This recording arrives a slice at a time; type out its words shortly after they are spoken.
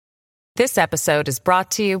This episode is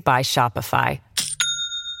brought to you by Shopify.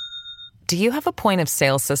 Do you have a point of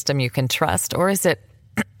sale system you can trust, or is it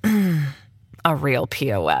a real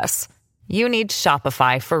POS? You need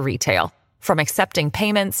Shopify for retail. From accepting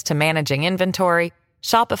payments to managing inventory,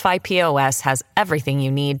 Shopify POS has everything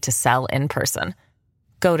you need to sell in person.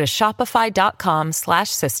 Go to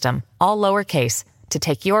shopify.com/system, all lowercase, to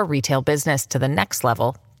take your retail business to the next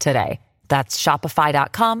level today. That's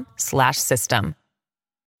shopify.com/system.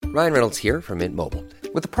 Ryan Reynolds here from Mint Mobile.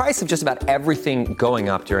 With the price of just about everything going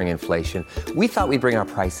up during inflation, we thought we'd bring our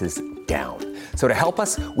prices down. So to help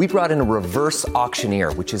us, we brought in a reverse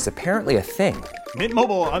auctioneer, which is apparently a thing. Mint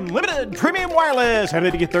Mobile Unlimited Premium Wireless. How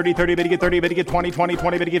to get 30, 30, bit to get 30, bit to get 20, 20,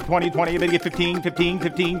 20, bit to get 20, 20, bit to get 15, 15,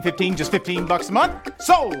 15, 15, just $15 a month?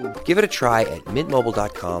 Sold! Give it a try at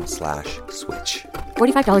mintmobile.com/switch.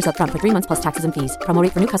 $45 up front for 3 months plus taxes and fees. Promo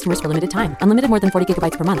rate for new customers for limited time. Unlimited more than 40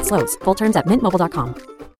 gigabytes per month. Slows full terms at mintmobile.com.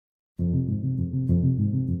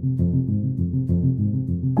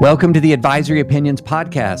 Welcome to the Advisory Opinions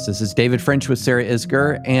Podcast. This is David French with Sarah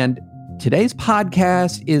Isgur, and today's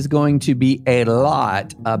podcast is going to be a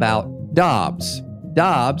lot about Dobbs.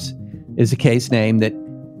 Dobbs is a case name that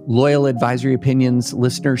loyal Advisory Opinions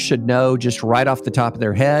listeners should know just right off the top of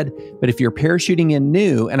their head. But if you're parachuting in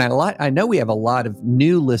new, and I know we have a lot of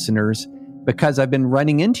new listeners because I've been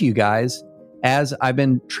running into you guys as I've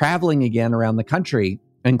been traveling again around the country,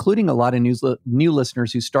 including a lot of new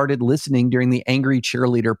listeners who started listening during the Angry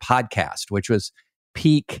Cheerleader podcast, which was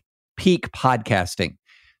peak podcasting.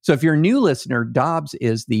 So if you're a new listener, Dobbs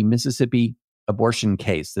is the Mississippi abortion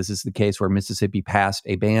case. This is the case where Mississippi passed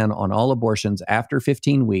a ban on all abortions after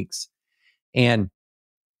 15 weeks, and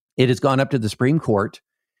it has gone up to the Supreme Court.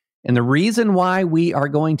 And the reason why we are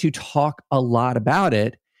going to talk a lot about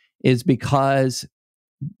it is because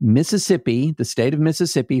Mississippi, the state of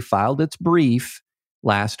Mississippi, filed its brief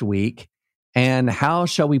last week, and how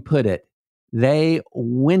shall we put it? They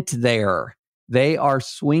went there. They are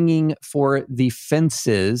swinging for the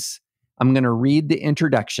fences. I'm going to read the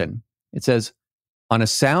introduction. It says, on a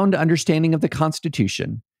sound understanding of the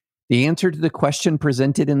Constitution, the answer to the question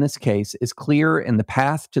presented in this case is clear, and the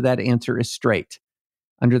path to that answer is straight.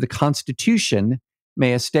 Under the Constitution,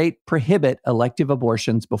 may a state prohibit elective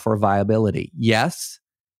abortions before viability? Yes.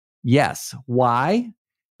 Yes. Why?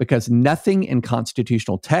 Because nothing in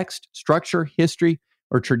constitutional text, structure, history,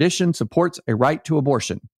 or tradition supports a right to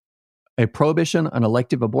abortion. A prohibition on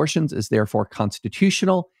elective abortions is therefore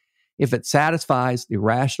constitutional if it satisfies the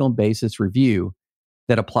rational basis review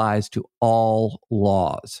that applies to all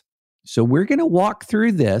laws. So we're going to walk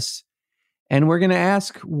through this, and we're going to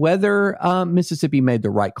ask whether Mississippi made the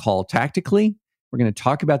right call tactically. We're going to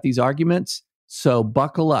talk about these arguments. So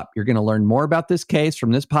buckle up. You're going to learn more about this case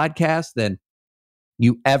from this podcast than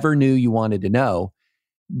you ever knew you wanted to know.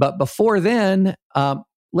 But before then,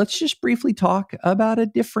 let's just briefly talk about a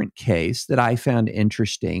different case that I found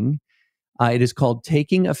interesting. It is called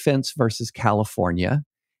Taking Offense versus California.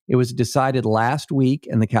 It was decided last week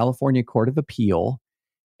in the California Court of Appeal,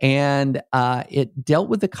 and it dealt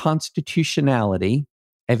with the constitutionality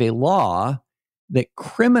of a law that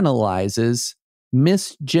criminalizes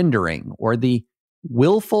misgendering, or the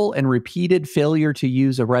willful and repeated failure to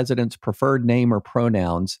use a resident's preferred name or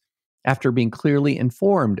pronouns after being clearly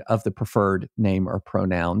informed of the preferred name or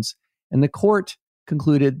pronouns. And the court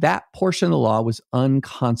concluded that portion of the law was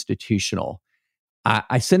unconstitutional.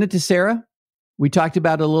 I sent it to Sarah. We talked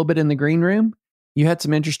about it a little bit in the green room. You had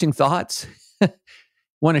some interesting thoughts.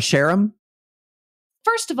 Want to share them?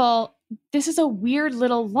 First of all, this is a weird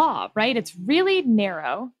little law, right? It's really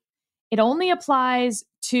narrow. It only applies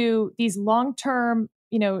to these long-term,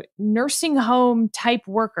 nursing home type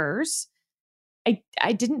workers. I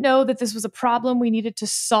didn't know that this was a problem we needed to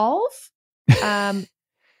solve. I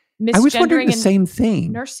was wondering the same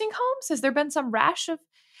thing. Nursing homes? Has there been some rash of...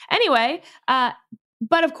 Anyway,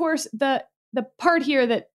 but of course, the part here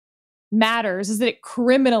that matters is that it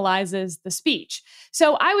criminalizes the speech.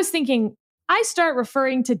 So I was thinking, I start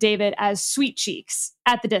referring to David as Sweet Cheeks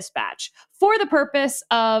at the Dispatch for the purpose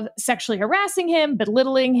of sexually harassing him,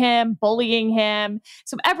 belittling him, bullying him.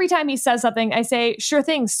 So every time he says something, I say, sure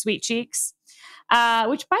thing, Sweet Cheeks,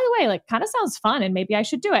 which, by the way, kind of sounds fun, and maybe I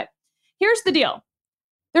should do it. Here's the deal.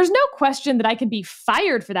 There's no question that I could be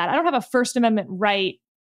fired for that. I don't have a First Amendment right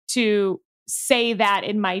to say that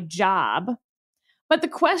in my job. But the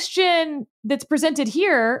question that's presented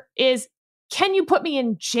here is, can you put me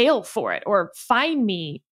in jail for it or fine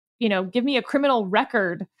me, give me a criminal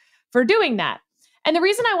record for doing that? And the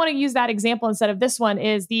reason I want to use that example instead of this one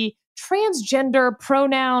is the transgender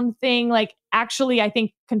pronoun thing, actually, I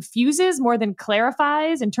think confuses more than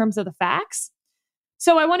clarifies in terms of the facts.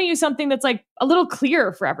 So I want to use something that's like a little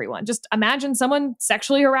clearer for everyone. Just imagine someone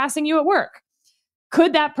sexually harassing you at work.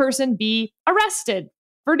 Could that person be arrested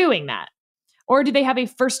for doing that? Or do they have a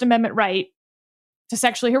First Amendment right to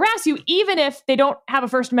sexually harass you, even if they don't have a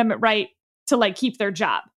First Amendment right to like keep their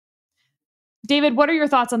job? David, what are your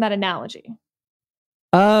thoughts on that analogy?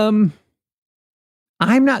 I'm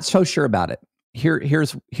not so sure about it.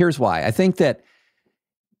 Here's why. I think that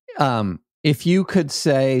if you could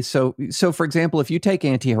say so for example, if you take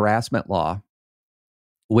anti-harassment law,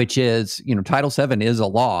 which is, Title VII is a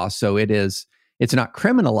law, so it's not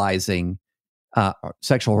criminalizing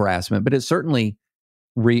sexual harassment, but it's certainly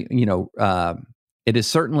it is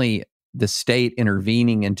certainly the state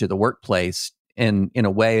intervening into the workplace in a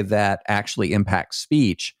way that actually impacts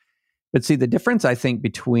speech. But see, the difference I think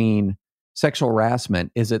between sexual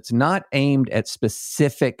harassment is it's not aimed at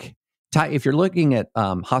specific if you're looking at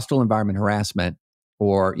hostile environment harassment,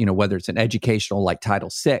 or whether it's an educational like Title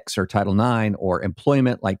VI or Title IX, or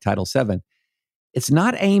employment like Title VII, it's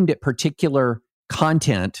not aimed at particular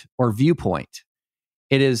content or viewpoint.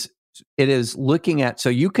 It is looking at, so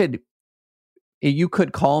you could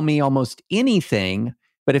call me almost anything,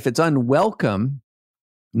 but if it's unwelcome,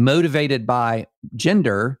 motivated by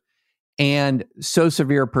gender, and so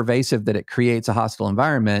severe or pervasive that it creates a hostile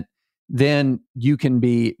environment, then you're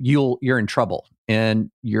in trouble,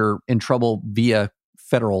 and you're in trouble via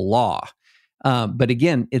federal law. But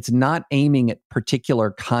again, it's not aiming at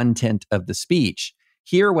particular content of the speech.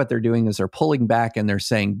 Here, what they're doing is they're pulling back and they're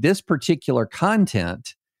saying this particular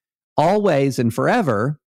content always and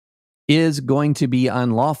forever is going to be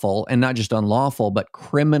unlawful, and not just unlawful, but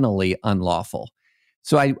criminally unlawful.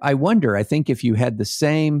 So I wonder, I think if you had a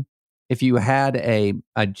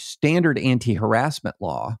standard anti-harassment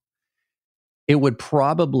law, it would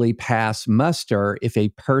probably pass muster if a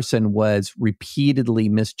person was repeatedly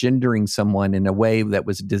misgendering someone in a way that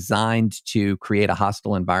was designed to create a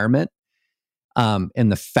hostile environment,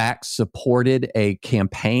 and the facts supported a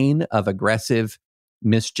campaign of aggressive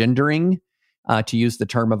misgendering, to use the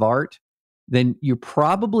term of art. Then you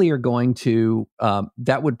probably are going to,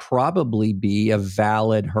 that would probably be a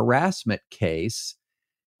valid harassment case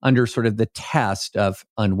under sort of the test of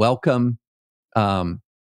unwelcome,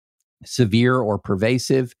 severe, or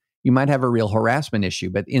pervasive. You might have a real harassment issue.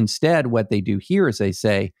 But instead, what they do here is they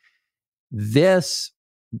say, this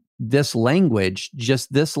language,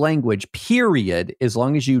 just this language, period, as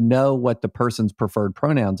long as you know what the person's preferred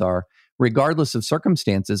pronouns are, regardless of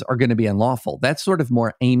circumstances, are going to be unlawful. That's sort of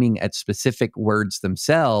more aiming at specific words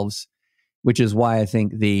themselves, which is why I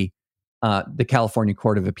think the California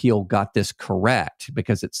Court of Appeal got this correct,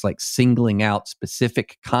 because it's like singling out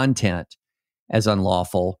specific content as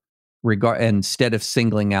unlawful, instead of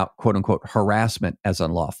singling out "quote unquote" harassment as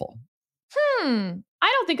unlawful. I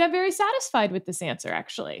don't think I'm very satisfied with this answer,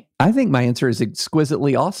 actually. I think my answer is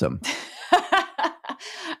exquisitely awesome.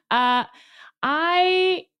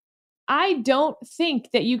 I don't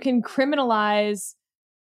think that you can criminalize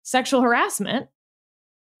sexual harassment,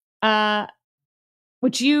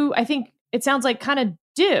 which I think it sounds like kind of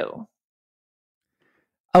do.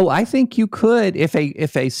 Oh, I think you could if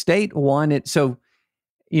a state wanted. So,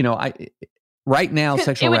 right now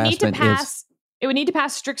sexual harassment it would need to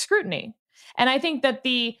pass strict scrutiny, and I think that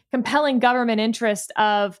the compelling government interest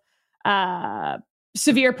of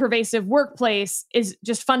severe pervasive workplace is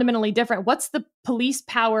just fundamentally different. What's the police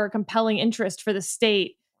power compelling interest for the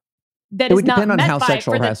state that is not met by? It would depend on how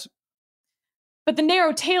sexual harassment. But the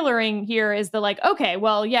narrow tailoring here is the okay,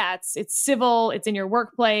 well, yeah, it's civil, it's in your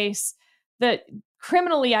workplace. That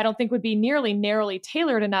criminally, I don't think would be nearly narrowly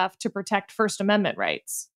tailored enough to protect First Amendment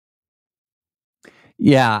rights.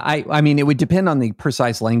 Yeah, I mean, it would depend on the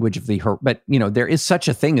precise language of but there is such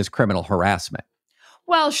a thing as criminal harassment.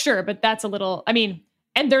 Well, sure, but that's a little, and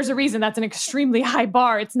there's a reason that's an extremely high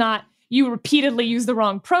bar. It's not you repeatedly use the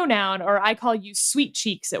wrong pronoun, or I call you sweet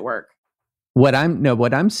cheeks at work. What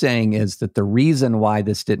I'm saying is that the reason why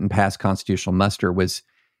this didn't pass constitutional muster was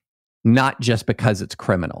not just because it's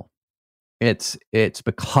criminal. It's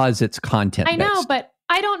because it's content-based. I know, but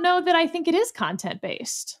I don't know that I think it is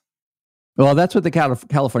content-based. Well, that's what the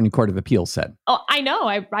California Court of Appeals said. Oh, I know.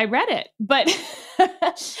 I read it, but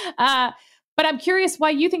but I'm curious why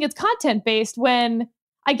you think it's content-based when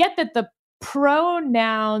I get that the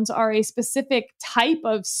pronouns are a specific type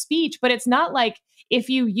of speech, but it's not like if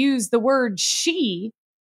you use the word she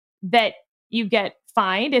that you get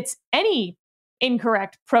fined. It's any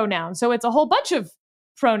incorrect pronoun. So it's a whole bunch of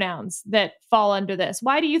pronouns that fall under this.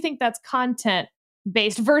 Why do you think that's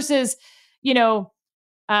content-based versus,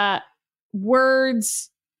 words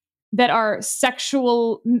that are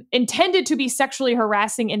intended to be sexually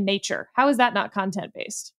harassing in nature. How is that not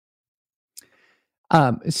content-based?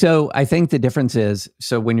 So I think the difference is,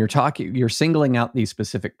 so when you're talking, you're singling out these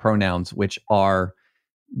specific pronouns, which are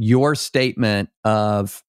your statement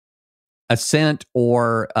of assent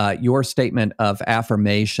or your statement of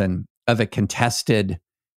affirmation of a contested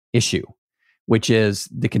issue, which is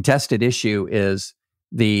the contested issue is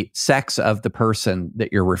the sex of the person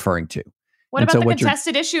that you're referring to. What about the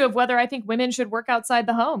contested issue of whether I think women should work outside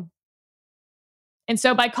the home? And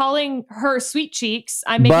so by calling her sweet cheeks,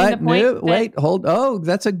 I'm making the point.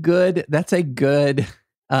 That's a great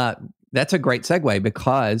segue,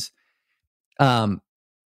 because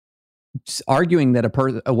arguing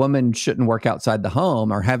that a woman shouldn't work outside the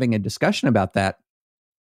home or having a discussion about that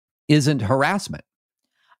isn't harassment.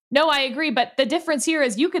 No, I agree. But the difference here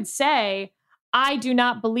is you could say, I do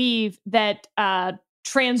not believe that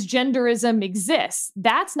transgenderism exists.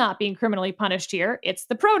 That's not being criminally punished here. It's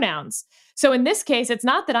the pronouns. So in this case, it's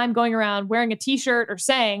not that I'm going around wearing a t-shirt or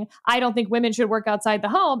saying, I don't think women should work outside the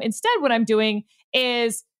home. Instead, what I'm doing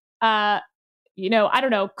is, calling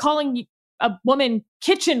a woman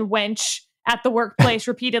kitchen wench at the workplace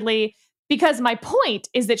repeatedly, because my point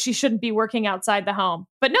is that she shouldn't be working outside the home.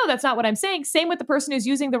 But no, that's not what I'm saying. Same with the person who's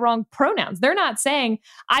using the wrong pronouns. They're not saying,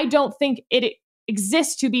 I don't think it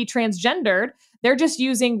exists to be transgendered. They're just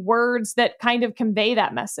using words that kind of convey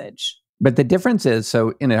that message. But the difference is,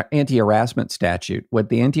 so in an anti-harassment statute, what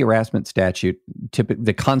the anti-harassment statute,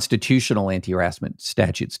 the constitutional anti-harassment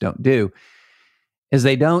statutes don't do, is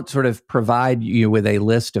they don't sort of provide you with a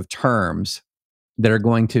list of terms that are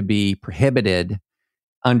going to be prohibited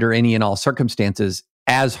under any and all circumstances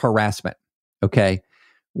as harassment, okay?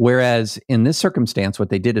 Whereas in this circumstance, what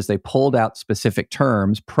they did is they pulled out specific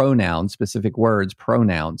terms, pronouns, specific words,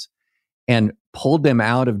 pronouns, and pulled them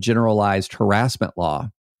out of generalized harassment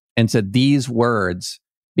law and said these words,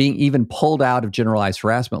 being even pulled out of generalized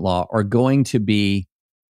harassment law, are going to be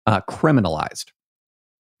criminalized.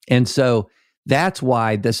 And so that's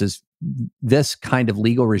why this kind of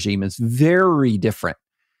legal regime is very different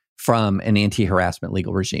from an anti-harassment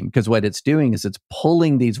legal regime, because what it's doing is it's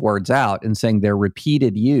pulling these words out and saying their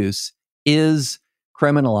repeated use is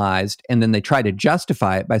criminalized, and then they try to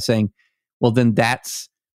justify it by saying, well, then that's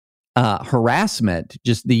harassment.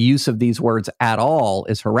 Just the use of these words at all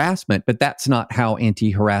is harassment, but that's not how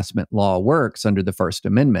anti-harassment law works under the First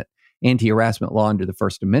Amendment. Anti-harassment law under the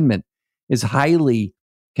First Amendment is highly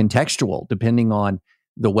contextual, depending on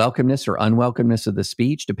the welcomeness or unwelcomeness of the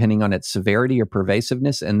speech, depending on its severity or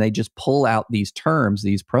pervasiveness, and they just pull out these terms,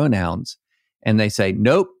 these pronouns, and they say,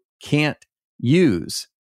 nope, can't use.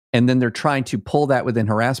 And then they're trying to pull that within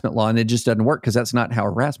harassment law, and it just doesn't work because that's not how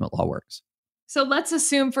harassment law works. So let's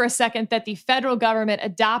assume for a second that the federal government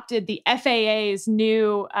adopted the FAA's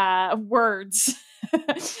new words,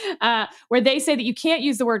 where they say that you can't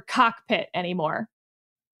use the word cockpit anymore.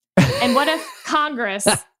 And what if Congress...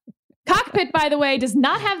 Cockpit, by the way, does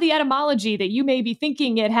not have the etymology that you may be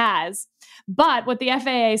thinking it has. But what the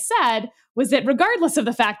FAA said was that regardless of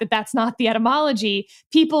the fact that that's not the etymology,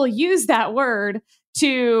 people use that word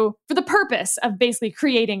for the purpose of basically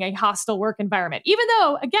creating a hostile work environment. Even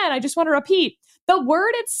though, again, I just want to repeat, the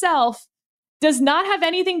word itself does not have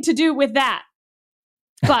anything to do with that.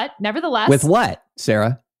 But nevertheless... With what,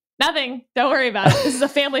 Sarah? Nothing. Don't worry about it. This is a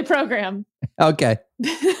family program. Okay.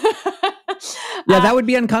 Yeah, that would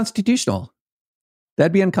be unconstitutional.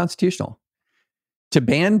 That'd be unconstitutional. To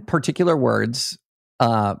ban particular words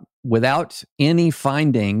without any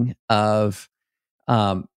finding of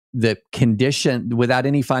the condition, without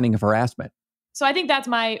any finding of harassment. So I think that's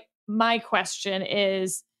my question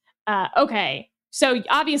is, okay, so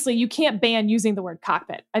obviously you can't ban using the word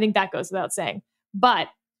cockpit. I think that goes without saying. But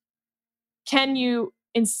can you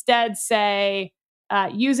instead say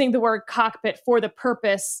using the word cockpit for the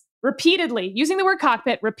purpose... using the word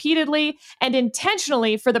cockpit repeatedly and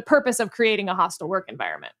intentionally for the purpose of creating a hostile work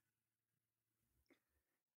environment?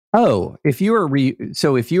 Oh, if you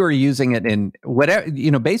are using it in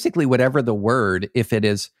whatever, basically whatever the word, if it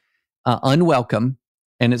is unwelcome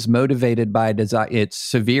and it's motivated by desire, it's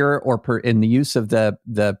severe or in the use of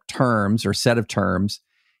the terms or set of terms,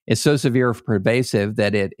 is so severe or pervasive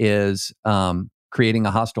that it is creating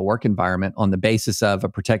a hostile work environment on the basis of a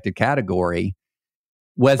protected category.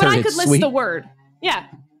 But I could list the word. Yeah.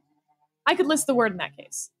 I could list the word in that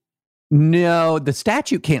case. No, the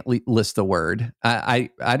statute can't list the word. I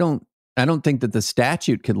don't think that the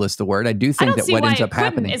statute could list the word. I do think that what ends up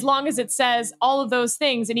happening, as long as it says all of those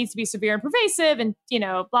things, it needs to be severe and pervasive and,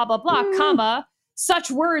 blah, blah, blah, comma,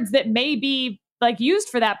 such words that may be like used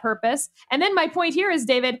for that purpose. And then my point here is,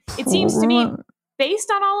 David, it seems to me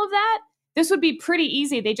based on all of that, this would be pretty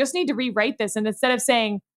easy. They just need to rewrite this. And instead of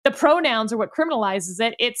saying the pronouns are what criminalizes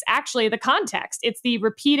it, it's actually the context. It's the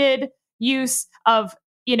repeated use of,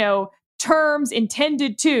 terms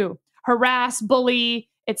intended to harass, bully,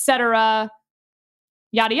 etc.,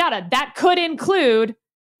 yada, yada. That could include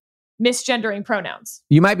misgendering pronouns.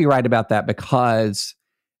 You might be right about that because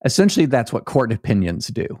essentially that's what court opinions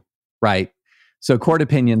do, right? So court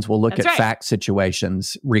opinions will look at fact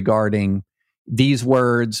situations regarding these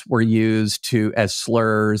words were used as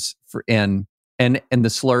slurs and the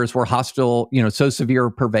slurs were hostile, so severe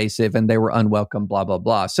or pervasive, and they were unwelcome, blah, blah,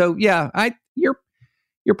 blah. So yeah,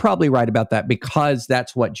 you're probably right about that because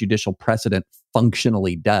that's what judicial precedent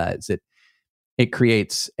functionally does.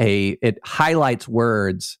 It highlights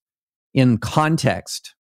words in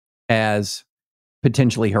context as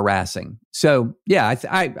potentially harassing. So yeah,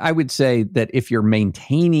 I would say that if you're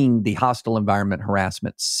maintaining the hostile environment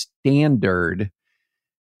harassment standard,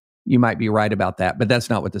 you might be right about that, but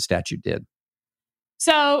that's not what the statute did.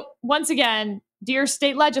 So once again, dear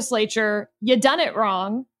state legislature, you done it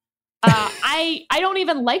wrong. I don't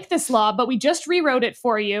even like this law, but we just rewrote it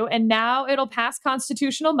for you, and now it'll pass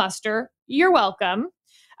constitutional muster. You're welcome.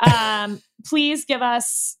 Please give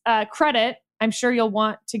us credit. I'm sure you'll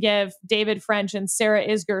want to give David French and Sarah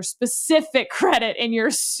Isgur specific credit in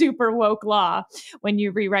your super woke law when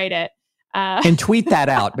you rewrite it. And tweet that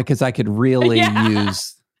out because I could really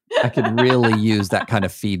use that kind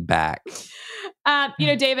of feedback.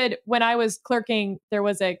 David, when I was clerking, there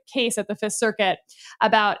was a case at the Fifth Circuit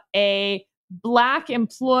about a Black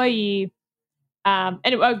employee.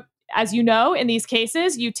 As you know, in these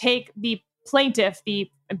cases, you take the plaintiff,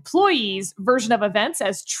 the employee's version of events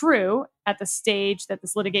as true at the stage that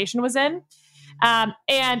this litigation was in.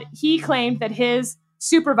 And he claimed that his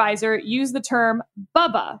supervisor used the term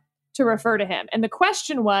Bubba to refer to him. And the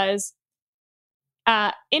question was,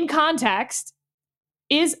 in context,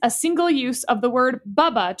 is a single use of the word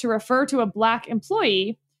Bubba to refer to a Black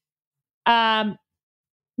employee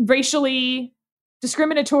racially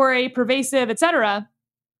discriminatory, pervasive, etc.?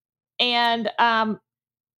 And,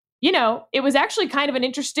 it was actually kind of an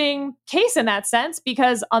interesting case in that sense,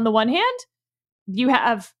 because on the one hand, you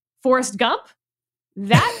have Forrest Gump.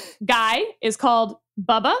 That guy is called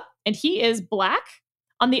Bubba, and he is Black.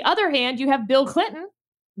 On the other hand, you have Bill Clinton.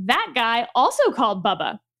 That guy also called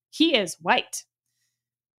Bubba. He is white.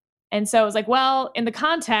 And so it was like, well, in the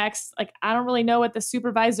context, I don't really know what the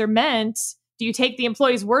supervisor meant. Do you take the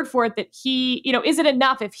employee's word for it that he, is it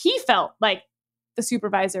enough if he felt like the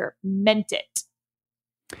supervisor meant it?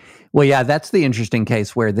 Well, yeah, that's the interesting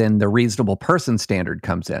case where then the reasonable person standard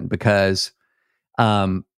comes in, because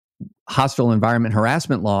hostile environment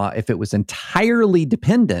harassment law, if it was entirely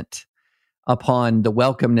dependent upon the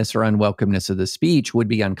welcomeness or unwelcomeness of the speech, would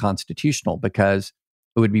be unconstitutional, because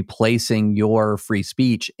it would be placing your free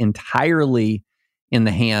speech entirely in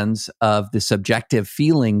the hands of the subjective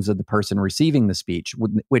feelings of the person receiving the speech,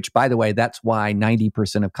 which, by the way, that's why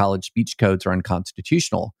 90% of college speech codes are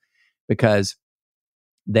unconstitutional, because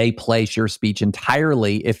they place your speech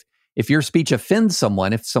entirely. If your speech offends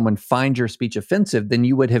someone, if someone finds your speech offensive, then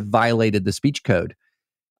you would have violated the speech code.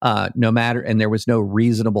 No matter, and there was no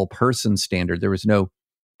reasonable person standard. There was no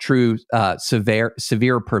true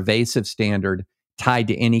severe pervasive standard tied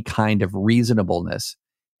to any kind of reasonableness.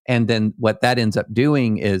 And then what that ends up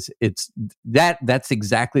doing is that's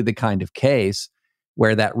exactly the kind of case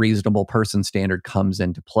where that reasonable person standard comes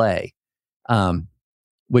into play.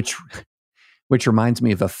 Which reminds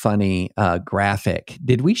me of a funny graphic.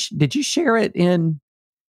 Did you share it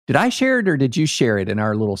did I share it or did you share it in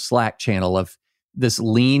our little Slack channel of this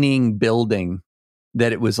leaning building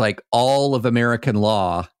that it was like all of American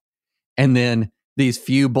law, and then these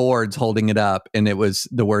few boards holding it up, and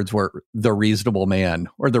the words were the reasonable man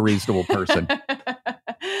or the reasonable person.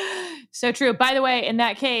 So true. By the way, in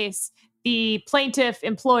that case, the plaintiff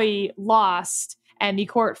employee lost, and the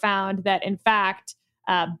court found that, in fact,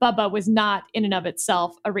 Bubba was not in and of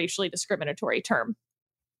itself a racially discriminatory term.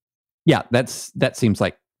 Yeah, that seems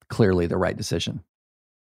like clearly the right decision.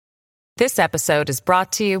 This episode is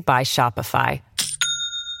brought to you by Shopify.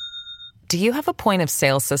 Do you have a point of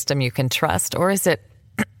sale system you can trust, or is it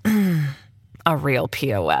a real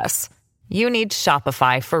POS? You need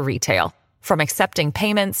Shopify for retail. From accepting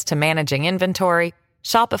payments to managing inventory,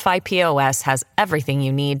 Shopify POS has everything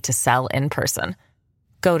you need to sell in person.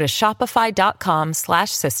 Go to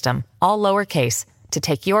shopify.com/system, all lowercase, to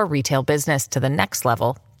take your retail business to the next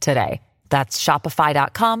level today. That's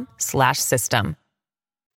shopify.com/system.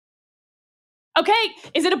 Okay,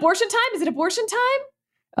 is it abortion time? Is it abortion time?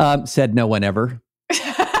 Said no one ever.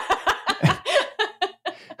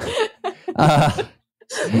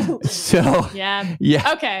 So yeah.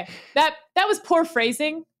 yeah. Okay. That was poor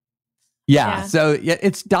phrasing. Yeah. So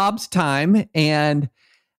it's Dobbs time. And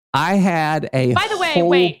I had a By the way,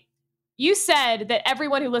 wait, you said that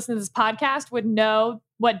everyone who listens to this podcast would know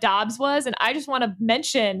what Dobbs was. And I just want to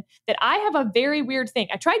mention that I have a very weird thing.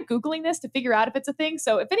 I tried Googling this to figure out if it's a thing.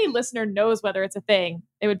 So if any listener knows whether it's a thing,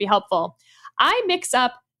 it would be helpful. I mix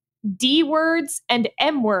up D words and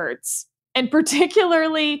M words. And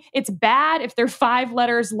particularly, it's bad if they're 5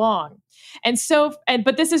 letters long. And so,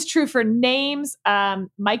 but this is true for names,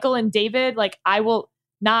 Michael and David. Like, I will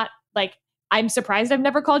not, like, I'm surprised I've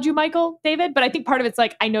never called you Michael, David, but I think part of it's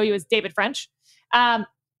like, I know you as David French.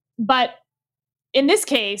 But in this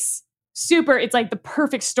case, it's like the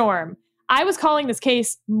perfect storm. I was calling this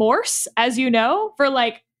case Morse, as you know, for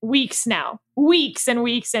like weeks now, weeks and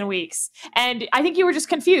weeks and weeks. And I think you were just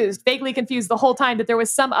confused, vaguely confused the whole time that there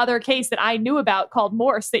was some other case that I knew about called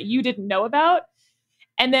Morse that you didn't know about.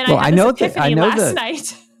 And then I had this epiphany last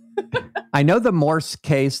night. I know the Morse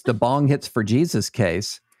case, the Bong Hits for Jesus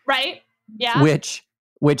case. Right. Yeah. Which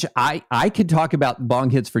I could talk about Bong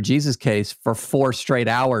Hits for Jesus case for 4 straight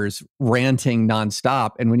hours, ranting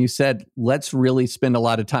nonstop. And when you said, let's really spend a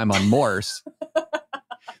lot of time on Morse,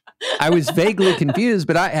 I was vaguely confused,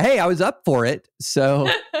 but I was up for it. So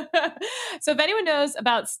if anyone knows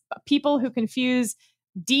about people who confuse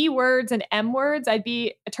D words and M words, I'd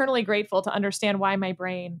be eternally grateful to understand why my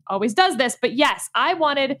brain always does this. But yes, I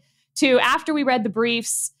wanted to, after we read the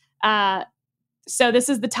briefs, so this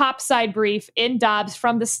is the topside brief in Dobbs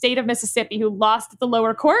from the state of Mississippi who lost at the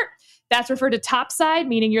lower court. That's referred to topside,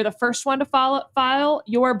 meaning you're the first one to file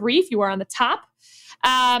your brief. You are on the top.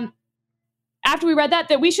 After we read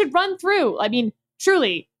that we should run through. I mean,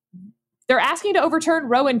 truly, they're asking to overturn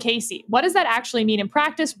Roe and Casey. What does that actually mean in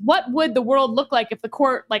practice? What would the world look like if the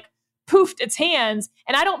court poofed its hands?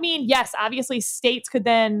 And I don't mean, yes, obviously states could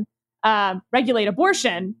then regulate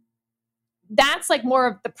abortion. That's more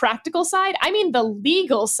of the practical side. I mean the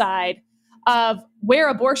legal side of where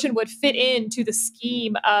abortion would fit into the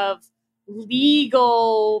scheme of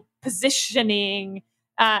legal positioning.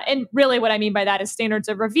 And really what I mean by that is standards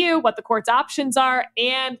of review, what the court's options are,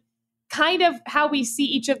 and kind of how we see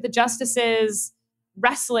each of the justices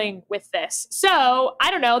wrestling with this. So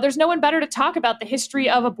I don't know, there's no one better to talk about the history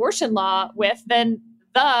of abortion law with than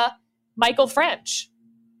the Michael French.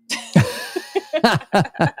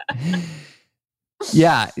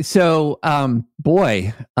 Yeah. So, how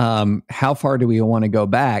far do we want to go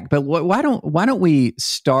back? But why don't we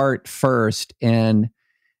start first and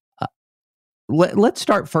let's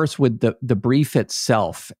start first with the brief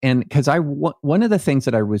itself. And because one of the things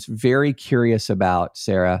that I was very curious about,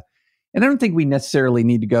 Sarah, and I don't think we necessarily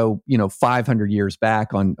need to go, 500 years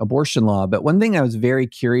back on abortion law, but one thing I was very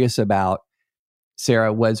curious about,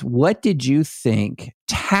 Sarah, was what did you think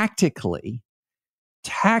tactically,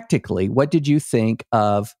 what did you think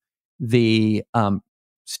of the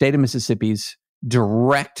state of Mississippi's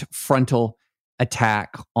direct frontal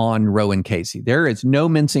attack on Roe and Casey? There is no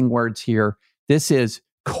mincing words here. This is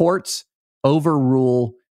courts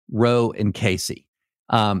overrule Roe and Casey.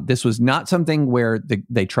 This was not something where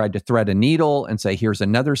they tried to thread a needle and say, here's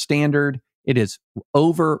another standard. It is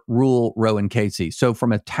overrule Roe and Casey. So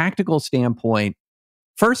from a tactical standpoint,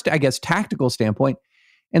 first, I guess, tactical standpoint,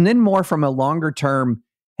 and then more from a longer term,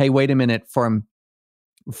 hey, wait a minute, from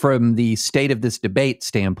the state of this debate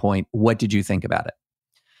standpoint, what did you think about it?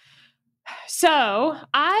 So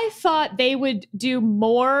I thought they would do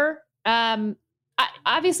more.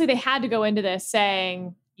 Obviously, they had to go into this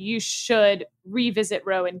saying you should revisit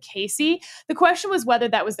Roe and Casey. The question was whether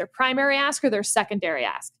that was their primary ask or their secondary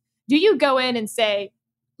ask. Do you go in and say,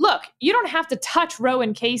 look, you don't have to touch Roe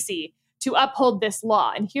and Casey to uphold this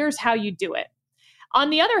law, and here's how you do it? On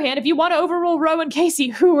the other hand, if you want to overrule Roe and Casey,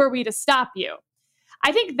 who are we to stop you?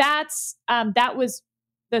 I think that was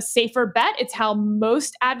the safer bet. It's how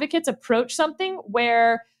most advocates approach something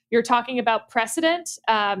where you're talking about precedent.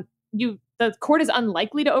 The court is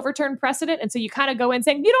unlikely to overturn precedent. And so you kind of go in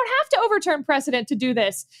saying, you don't have to overturn precedent to do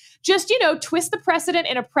this. Just, twist the precedent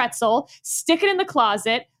in a pretzel, stick it in the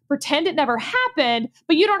closet, pretend it never happened,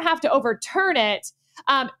 but you don't have to overturn it.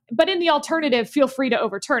 But in the alternative, feel free to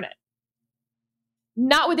overturn it.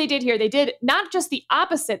 Not what they did here. They did not just the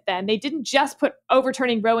opposite then. They didn't just put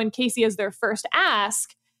overturning Roe and Casey as their first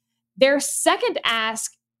ask. Their second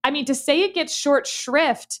ask, to say it gets short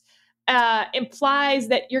shrift implies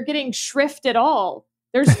that you're getting shrift at all.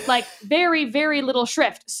 There's very, very little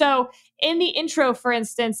shrift. So in the intro, for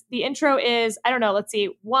instance, the intro is,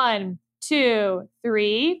 1, 2,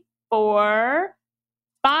 3, 4,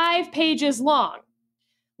 5 pages long.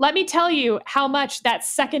 let me tell you how much that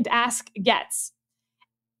second ask gets.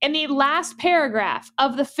 In the last paragraph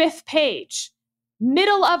of the 5th page,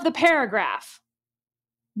 middle of the paragraph,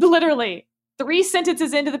 literally 3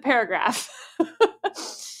 sentences into the paragraph,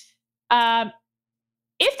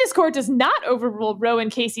 if this court does not overrule Roe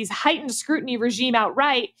and Casey's heightened scrutiny regime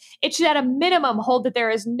outright, it should at a minimum hold that there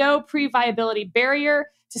is no pre-viability barrier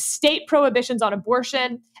to state prohibitions on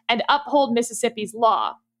abortion and uphold Mississippi's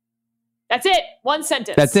law. That's it. 1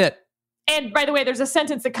 sentence. That's it. And by the way, there's a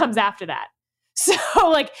sentence that comes after that. So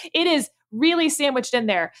like it is really sandwiched in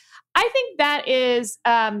there. I think that is,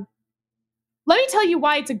 let me tell you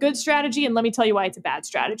why it's a good strategy and let me tell you why it's a bad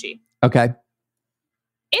strategy. Okay.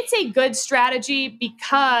 It's a good strategy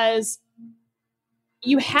because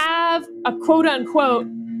you have a quote unquote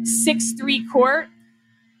 6-3 court.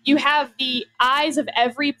 You have the eyes of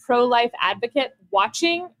every pro-life advocate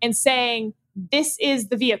watching and saying, this is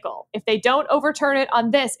the vehicle. If they don't overturn it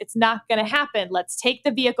on this, it's not going to happen. Let's take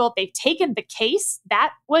the vehicle. They've taken the case.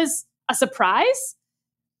 That was a surprise.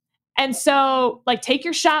 And so like, take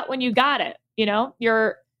your shot when you got it. You know,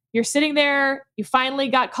 you're sitting there. You finally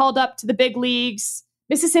got called up to the big leagues.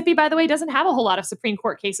 Mississippi, by the way, doesn't have a whole lot of Supreme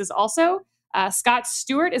Court cases also. Scott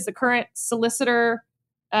Stewart is the current Solicitor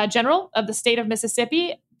General of the state of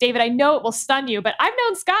Mississippi. David, I know it will stun you, but I've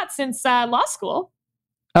known Scott since law school.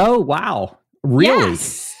 Oh, wow. Really? Yeah,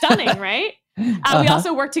 stunning, right? We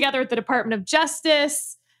also work together at the Department of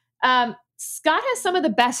Justice. Scott has some of the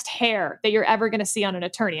best hair that you're ever going to see on an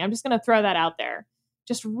attorney. I'm just going to throw that out there.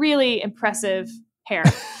 Just really impressive hair.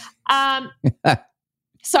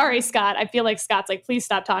 Sorry, Scott. I feel like Scott's like, please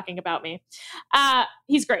stop talking about me.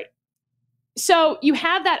 He's great. So you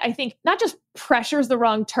have that, I think, not just pressure's the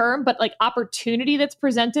wrong term, but like opportunity that's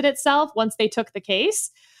presented itself once they took the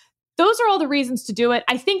case. Those are all the reasons to do it.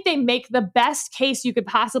 I think they make the best case you could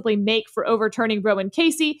possibly make for overturning Roe and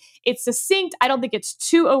Casey. It's succinct. I don't think it's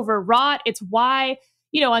too overwrought. It's why,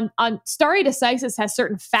 you know, on stare decisis has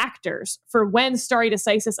certain factors for when stare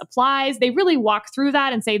decisis applies. They really walk through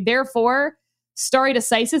that and say, therefore, stare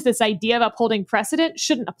decisis, this idea of upholding precedent,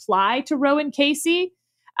 shouldn't apply to Roe and Casey.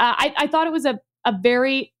 I thought it was a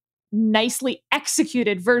very nicely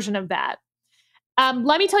executed version of that.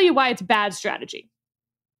 Let me tell you why it's bad strategy.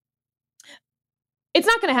 It's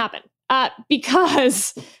not going to happen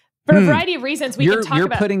because for a variety of reasons we can talk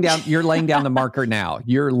about. You're laying down the marker now.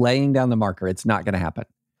 You're laying down the marker. It's not going to happen.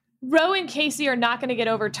 Roe and Casey are not going to get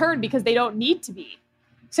overturned because they don't need to be.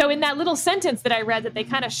 So in that little sentence that I read that they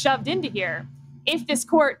kind of shoved into here, if this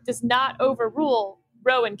court does not overrule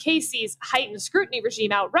Roe and Casey's heightened scrutiny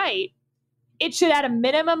regime outright, it should at a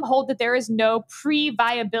minimum hold that there is no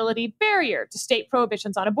pre-viability barrier to state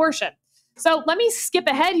prohibitions on abortion. So let me skip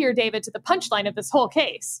ahead here, David, to the punchline of this whole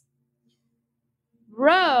case.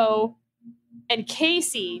 Roe and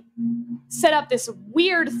Casey set up this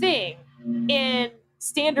weird thing in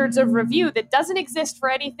standards of review that doesn't exist for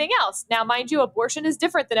anything else. Now, mind you, abortion is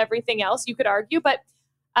different than everything else, you could argue, but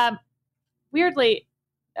weirdly,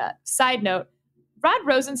 side note, Rod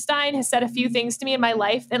Rosenstein has said a few things to me in my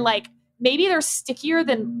life, and like maybe they're stickier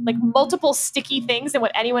than like multiple sticky things than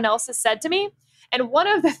what anyone else has said to me. And one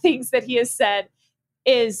of the things that he has said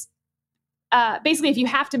is basically, if you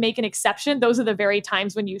have to make an exception, those are the very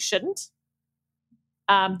times when you shouldn't.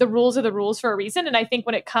 The rules are the rules for a reason. And I think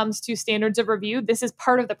when it comes to standards of review, this is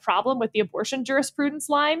part of the problem with the abortion jurisprudence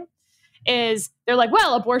line is they're like,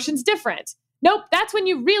 well, abortion's different. Nope, that's when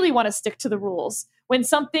you really want to stick to the rules. When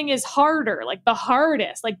something is harder, like the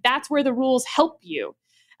hardest, like that's where the rules help you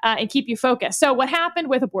and keep you focused. So what happened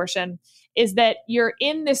with abortion is that you're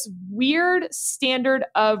in this weird standard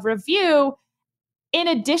of review. In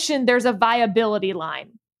addition, there's a viability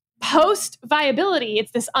line. Post-viability,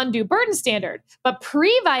 it's this undue burden standard. But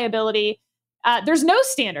pre-viability, there's no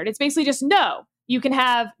standard. It's basically just no. You can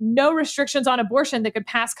have no restrictions on abortion that could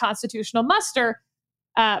pass constitutional muster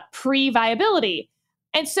pre-viability.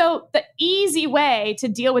 And so the easy way to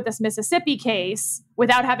deal with this Mississippi case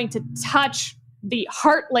without having to touch the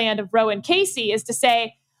heartland of Roe and Casey is to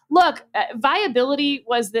say, look, viability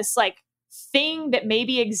was this like thing that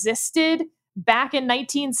maybe existed back in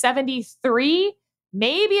 1973.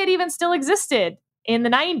 Maybe it even still existed in the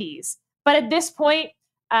 90s. But at this point,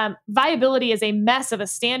 viability is a mess of a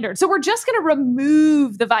standard. So we're just going to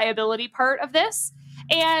remove the viability part of this.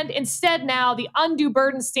 And instead now the undue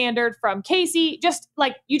burden standard from Casey, just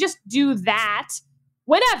like you just do that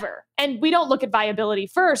whenever. And we don't look at viability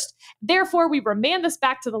first. Therefore, we remand this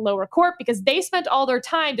back to the lower court because they spent all their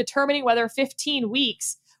time determining whether 15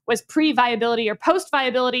 weeks was pre-viability or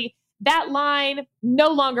post-viability. That line, no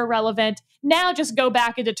longer relevant. Now just go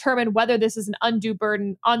back and determine whether this is an undue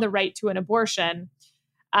burden on the right to an abortion.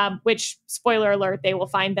 which, spoiler alert, they will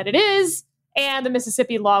find that it is, and the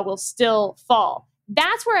Mississippi law will still fall.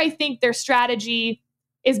 That's where I think their strategy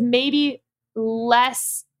is maybe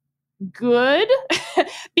less good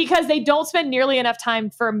because they don't spend nearly enough time,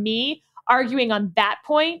 for me, arguing on that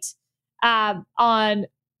point, on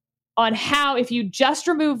how if you just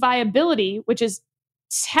remove viability, which is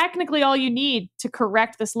technically all you need to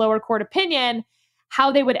correct this lower court opinion,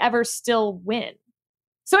 how they would ever still win.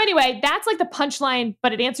 So anyway, that's like the punchline,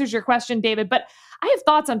 but it answers your question, David. But I have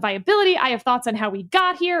thoughts on viability. I have thoughts on how we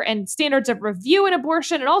got here and standards of review in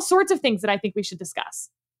abortion and all sorts of things that I think we should discuss.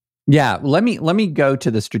 Yeah, let me go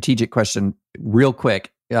to the strategic question real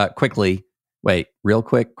quick, quickly. Wait, real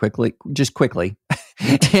quick, quickly, just quickly,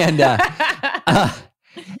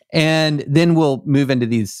 and then we'll move into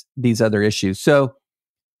these other issues. So,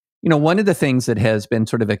 one of the things that has been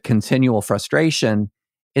sort of a continual frustration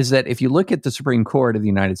is that if you look at the Supreme Court of the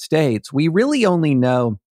United States, we really only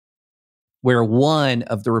know where one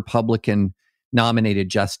of the Republican nominated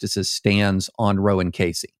justices stands on Roe and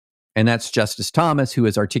Casey. And that's Justice Thomas, who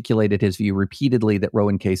has articulated his view repeatedly that Roe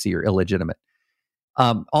and Casey are illegitimate.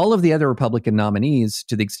 All of the other Republican nominees,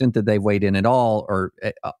 to the extent that they've weighed in at all, or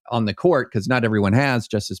on the court, because not everyone has,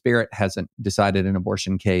 Justice Barrett hasn't decided an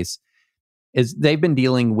abortion case, is they've been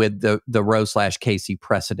dealing with the Roe/Casey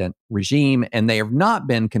precedent regime, and they have not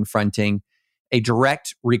been confronting a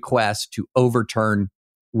direct request to overturn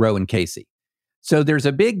Roe and Casey. So there's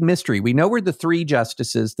a big mystery. We know where the three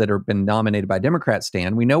justices that have been nominated by Democrats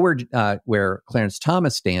stand. We know where Clarence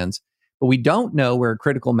Thomas stands, but we don't know where a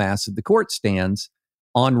critical mass of the court stands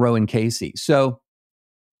on Roe and Casey. So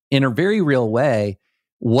in a very real way,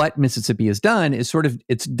 what Mississippi has done is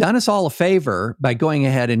it's done us all a favor by going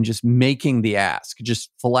ahead and just making the ask, just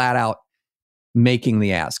flat out making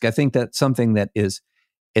the ask. I think that's something that it's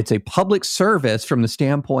a public service from the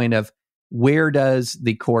standpoint of where does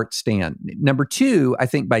the court stand? Number two, I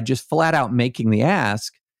think by just flat out making the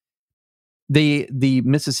ask, the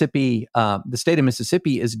Mississippi, the state of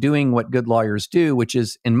Mississippi is doing what good lawyers do, which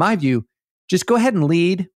is, in my view, just go ahead and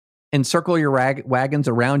lead and circle your wagons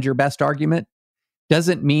around your best argument.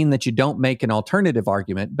 Doesn't mean that you don't make an alternative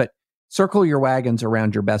argument, but circle your wagons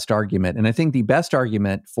around your best argument. And I think the best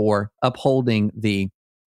argument for upholding the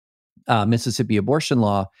Mississippi abortion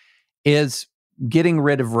law is getting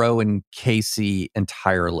rid of Roe and Casey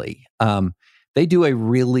entirely. They do a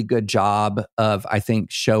really good job of, I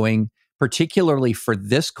think, showing, particularly for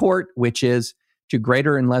this court, which is to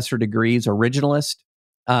greater and lesser degrees originalist,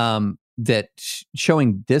 that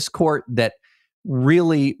showing this court that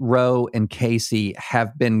really Roe and Casey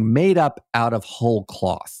have been made up out of whole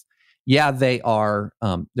cloth. Yeah, they are,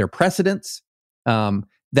 they're precedents.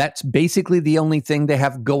 That's basically the only thing they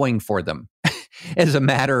have going for them as a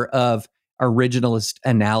matter of originalist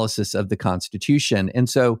analysis of the Constitution. And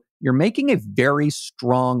so you're making a very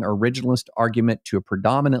strong originalist argument to a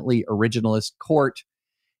predominantly originalist court.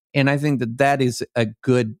 And I think that is a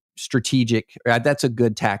good strategic, that's a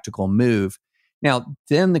good tactical move. Now,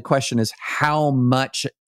 then the question is how much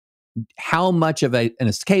of an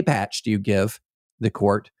escape hatch do you give the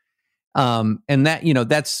court? And that,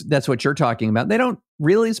 that's what you're talking about. They don't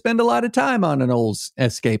really spend a lot of time on an old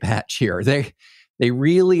escape hatch here. They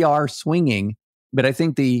really are swinging, but I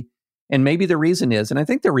think maybe the reason is, and I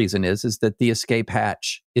think the reason is that the escape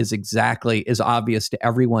hatch is obvious to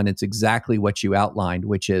everyone. It's exactly what you outlined,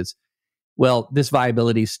 which is, well, this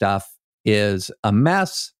viability stuff is a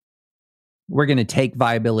mess. We're going to take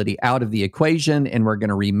viability out of the equation and we're going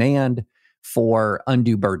to remand for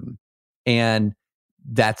undue burden. And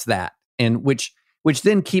that's that. And which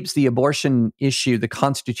then keeps the abortion issue, the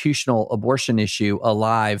constitutional abortion issue,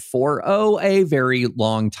 alive for, a very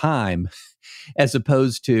long time, as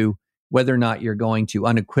opposed to whether or not you're going to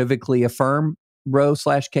unequivocally affirm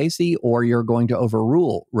Roe/Casey or you're going to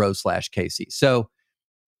overrule Roe/Casey. So,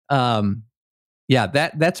 that's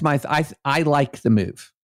I like the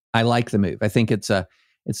move. I like the move. I think it's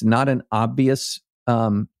not an obvious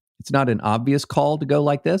call to go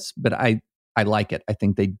like this, but I like it. I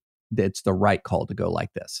think it's the right call to go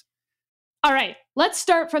like this. All right, let's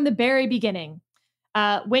start from the very beginning.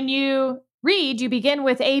 When you read, you begin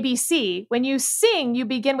with ABC. When you sing, you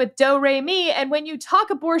begin with do, re, mi. And when you talk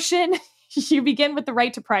abortion, you begin with the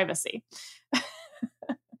right to privacy. Do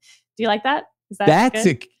you like that? That's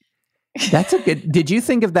a good. Did you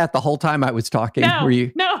think of that the whole time I was talking? No, Were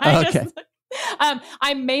you? No.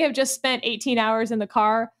 I may have just spent 18 hours in the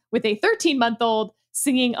car with a 13-month-old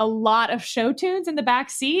singing a lot of show tunes in the back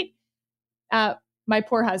seat. My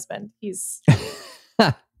poor husband. He's,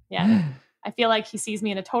 yeah. I feel like he sees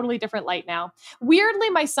me in a totally different light now. Weirdly,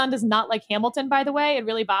 my son does not like Hamilton, by the way. It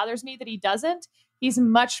really bothers me that he doesn't. He's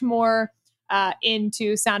much more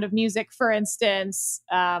into Sound of Music, for instance.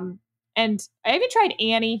 And I even tried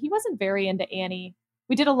Annie. He wasn't very into Annie.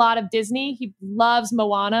 We did a lot of Disney. He loves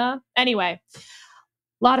Moana. Anyway, a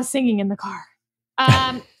lot of singing in the car.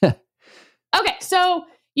 Okay, so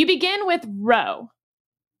you begin with Roe.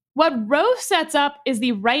 What Roe sets up is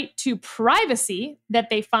the right to privacy that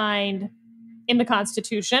they find in the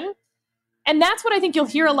Constitution. And that's what I think you'll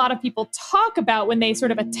hear a lot of people talk about when they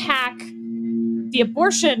sort of attack the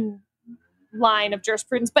abortion line of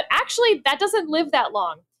jurisprudence. But actually, that doesn't live that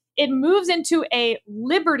long. It moves into a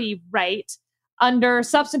liberty right under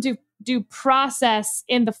substantive due process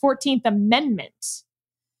in the 14th Amendment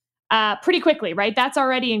pretty quickly, right? That's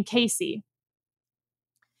already in Casey.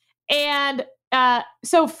 And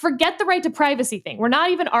so forget the right to privacy thing. We're not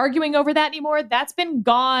even arguing over that anymore. That's been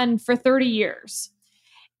gone for 30 years.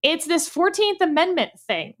 It's this 14th Amendment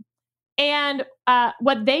thing. And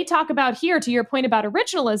what they talk about here, to your point about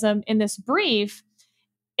originalism in this brief,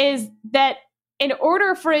 is that in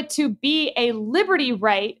order for it to be a liberty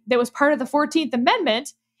right that was part of the 14th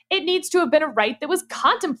Amendment, it needs to have been a right that was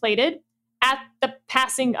contemplated at the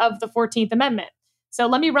passing of the 14th Amendment. So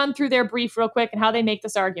let me run through their brief real quick and how they make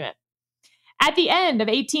this argument. At the end of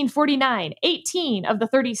 1849, 18 of the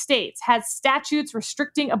 30 states had statutes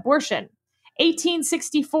restricting abortion.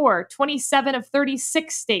 1864, 27 of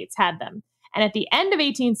 36 states had them. And at the end of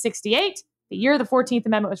 1868, the year the 14th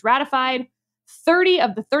Amendment was ratified, 30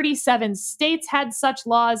 of the 37 states had such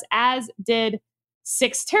laws, as did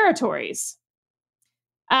 6 territories.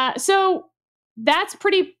 So that's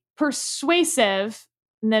pretty persuasive.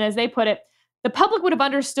 And then as they put it, the public would have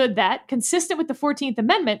understood that, consistent with the 14th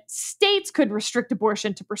Amendment, states could restrict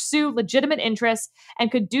abortion to pursue legitimate interests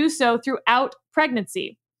and could do so throughout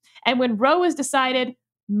pregnancy. And when Roe was decided,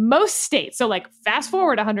 most states, so like fast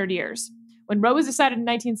forward 100 years, when Roe was decided in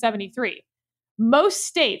 1973, most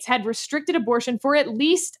states had restricted abortion for at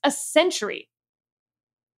least a century.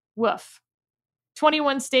 Woof.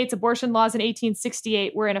 21 states' abortion laws in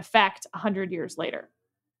 1868 were in effect 100 years later.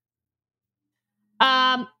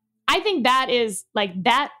 I think that is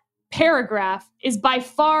that paragraph is by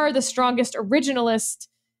far the strongest originalist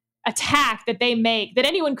attack that they make, that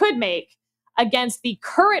anyone could make, against the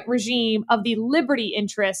current regime of the liberty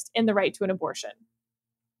interest in the right to an abortion.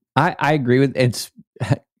 I agree with it's.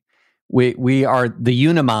 We are the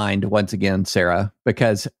unimind once again, Sarah,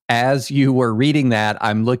 because as you were reading that,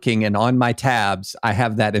 I'm looking and on my tabs, I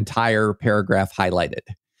have that entire paragraph highlighted.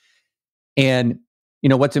 And,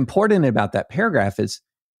 what's important about that paragraph is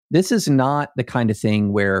this is not the kind of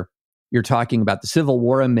thing where you're talking about the Civil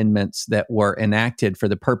War amendments that were enacted for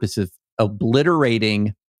the purpose of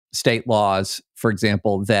obliterating state laws, for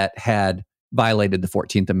example, that had violated the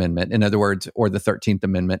 14th Amendment, in other words, or the 13th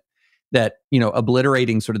Amendment, that,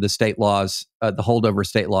 obliterating sort of the state laws, the holdover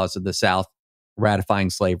state laws of the South ratifying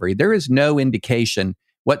slavery. There is no indication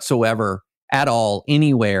whatsoever at all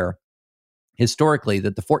anywhere historically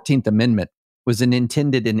that the 14th Amendment was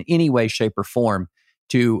intended in any way, shape, or form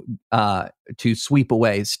to sweep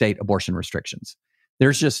away state abortion restrictions.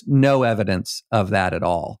 There's just no evidence of that at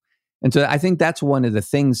all. And so I think that's one of the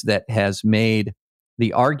things that has made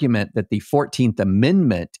the argument that the 14th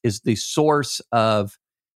Amendment is the source of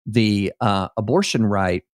the abortion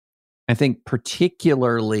right, I think,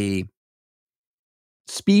 particularly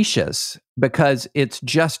specious, because it's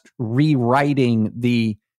just rewriting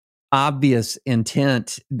the obvious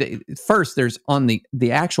intent. First, there's on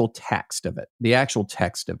the actual text of it.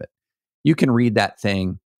 You can read that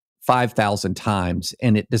thing 5,000 times,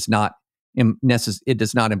 and it does not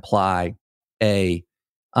imply a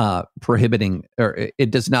prohibiting, or it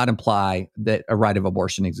does not imply that a right of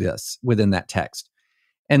abortion exists within that text.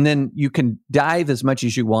 And then you can dive as much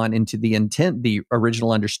as you want into the intent, the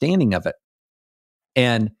original understanding of it,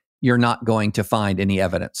 and you're not going to find any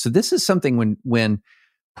evidence. So this is something when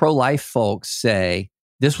pro-life folks say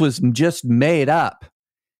this was just made up.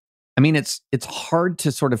 I mean, it's hard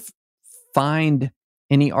to sort of find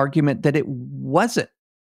any argument that it wasn't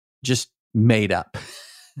just made up.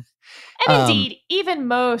 And indeed, even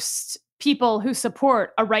most people who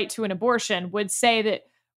support a right to an abortion would say that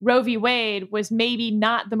Roe v. Wade was maybe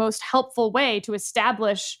not the most helpful way to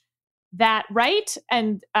establish that right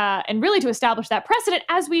and really to establish that precedent,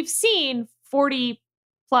 as we've seen 40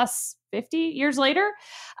 plus 50 years later.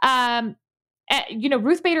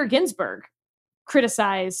 Ruth Bader Ginsburg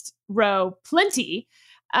criticized Roe plenty.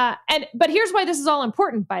 But here's why this is all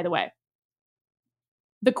important, by the way.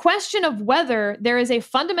 The question of whether there is a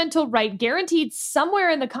fundamental right guaranteed somewhere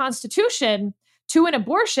in the Constitution to an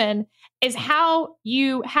abortion is how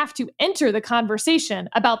you have to enter the conversation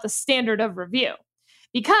about the standard of review.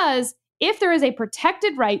 Because if there is a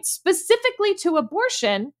protected right specifically to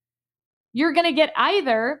abortion, you're going to get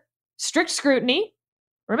either strict scrutiny,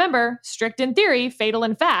 remember, strict in theory, fatal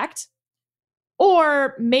in fact,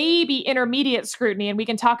 or maybe intermediate scrutiny. And we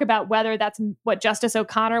can talk about whether that's what Justice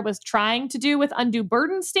O'Connor was trying to do with undue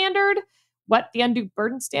burden standard, what the undue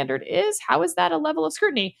burden standard is. How is that a level of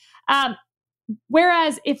scrutiny?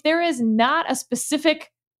 Whereas if there is not a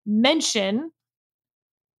specific mention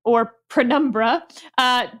or penumbra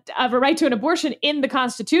of a right to an abortion in the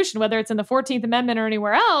Constitution, whether it's in the 14th Amendment or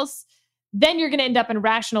anywhere else, then you're going to end up in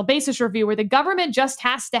rational basis review, where the government just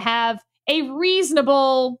has to have a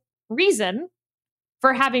reasonable reason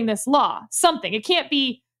for having this law, something. It can't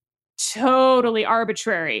be totally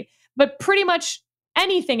arbitrary, but pretty much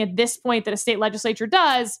anything at this point that a state legislature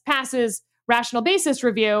does passes rational basis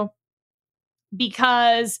review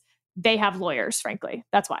because they have lawyers, frankly.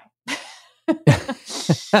 That's why.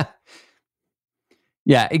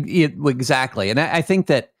 Yeah, exactly. And I think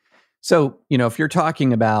that, so, if you're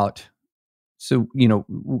talking about, the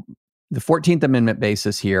 14th Amendment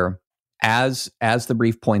basis here, as the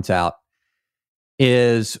brief points out,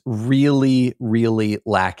 is really, really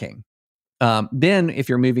lacking. Then if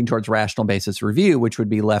you're moving towards rational basis review, which would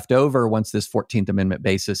be left over once this 14th Amendment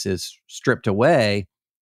basis is stripped away,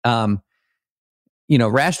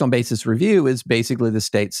 rational basis review is basically the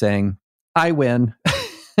state saying, I win.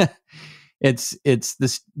 That's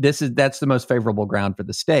the most favorable ground for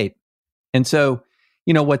the state. And so,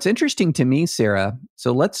 what's interesting to me, Sarah,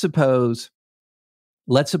 so let's suppose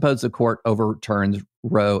the court overturns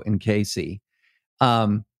Roe and Casey.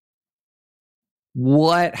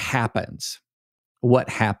 What happens?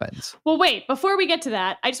 Well, wait, before we get to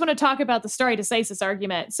that, I just want to talk about the stare decisis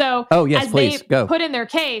argument. So, yes, as please, they put in their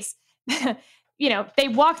case, they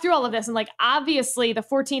walk through all of this, and obviously the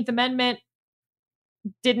 14th Amendment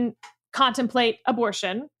didn't contemplate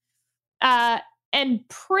abortion. And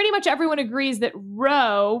pretty much everyone agrees that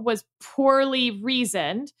Roe was poorly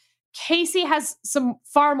reasoned. Casey has some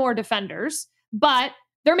far more defenders, but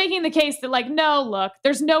they're making the case that no, look,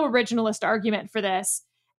 there's no originalist argument for this.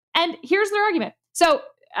 And here's their argument. So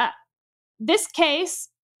this case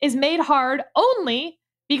is made hard only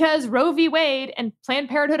because Roe v. Wade and Planned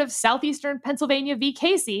Parenthood of Southeastern Pennsylvania v.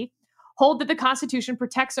 Casey hold that the Constitution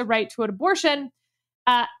protects a right to an abortion,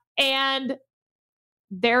 and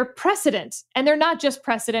they're precedent. And they're not just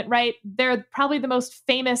precedent, right? They're probably the most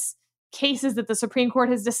famous cases that the Supreme Court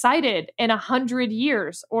has decided in 100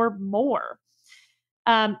 years or more.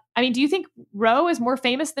 Do you think Roe is more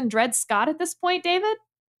famous than Dred Scott at this point, David?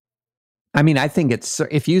 I think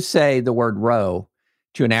if you say the word Roe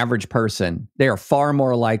to an average person, they are far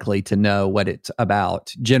more likely to know what it's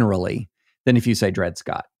about generally than if you say Dred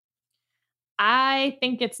Scott. I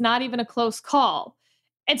think it's not even a close call.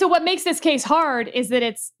 And so what makes this case hard is that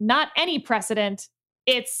it's not any precedent,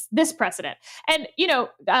 it's this precedent. And,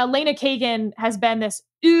 Lena Kagan has been this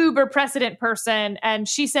uber precedent person, and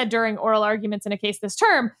she said during oral arguments in a case this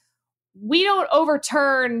term, we don't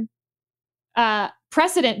overturn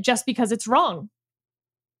precedent just because it's wrong.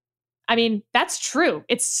 That's true.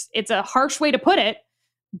 It's a harsh way to put it,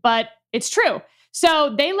 but it's true.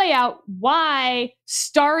 So they lay out why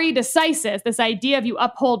stare decisis, this idea of you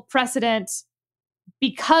uphold precedent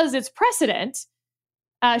because it's precedent,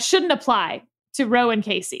 shouldn't apply to Roe and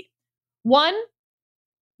Casey. One,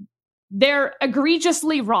 they're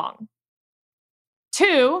egregiously wrong.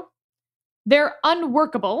 Two, they're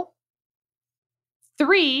unworkable.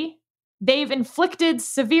 Three, they've inflicted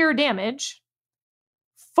severe damage.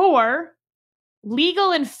 Four,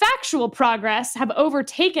 legal and factual progress have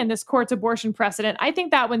overtaken this court's abortion precedent. I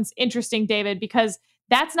think that one's interesting, David, because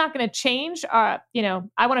that's not going to change. I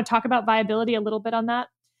want to talk about viability a little bit on that.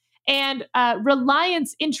 And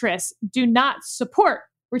reliance interests do not support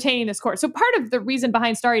retaining this court. So part of the reason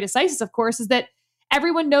behind stare decisis, of course, is that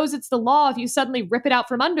everyone knows it's the law. If you suddenly rip it out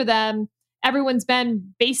from under them, everyone's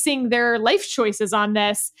been basing their life choices on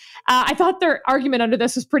this. I thought their argument under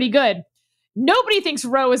this was pretty good. Nobody thinks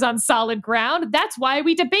Roe is on solid ground. That's why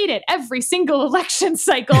we debate it every single election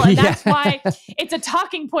cycle. And that's why it's a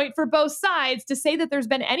talking point for both sides. To say that there's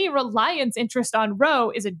been any reliance interest on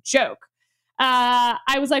Roe is a joke.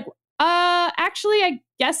 I was like, actually, I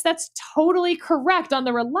guess that's totally correct on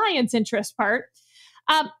the reliance interest part.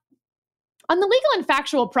 On the legal and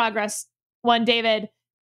factual progress one, David,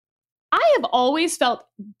 I have always felt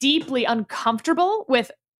deeply uncomfortable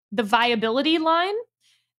with the viability line.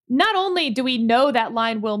 Not only do we know that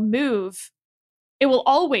line will move, it will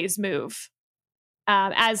always move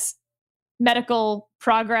as medical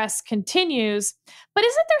progress continues. But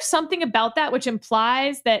isn't there something about that which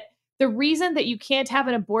implies that the reason that you can't have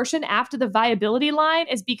an abortion after the viability line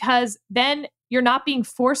is because then you're not being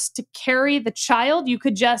forced to carry the child. You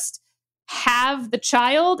could just have the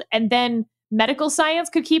child and then medical science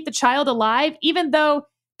could keep the child alive, even though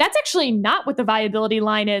that's actually not what the viability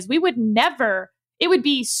line is. We would never, it would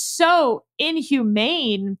be so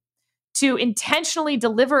inhumane to intentionally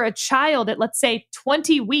deliver a child at, let's say,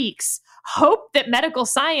 20 weeks, hope that medical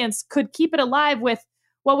science could keep it alive with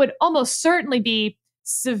what would almost certainly be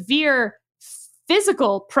severe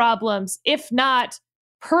physical problems, if not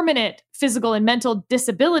permanent physical and mental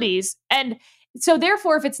disabilities. And so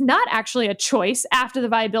therefore, if it's not actually a choice after the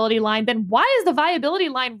viability line, then why is the viability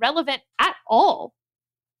line relevant at all?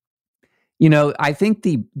 I think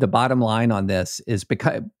the bottom line on this is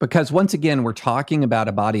because once again, we're talking about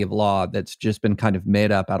a body of law that's just been kind of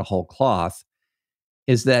made up out of whole cloth,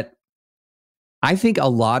 is that I think a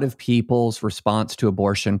lot of people's response to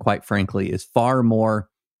abortion, quite frankly, is far more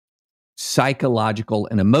psychological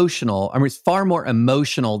and emotional. I mean, it's far more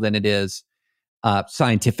emotional than it is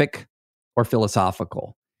scientific or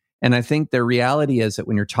philosophical. And I think the reality is that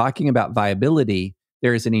when you're talking about viability,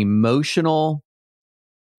 there is an emotional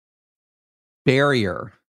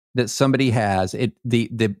barrier that somebody has.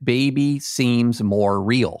 The baby seems more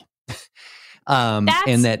real. That's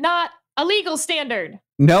and that not a legal standard.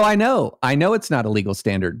 No, I know it's not a legal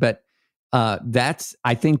standard, but I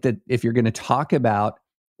think that if you're going to talk about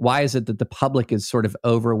why is it that the public is sort of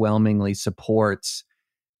overwhelmingly supports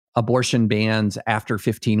abortion bans after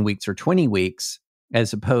 15 weeks or 20 weeks,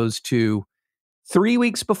 as opposed to 3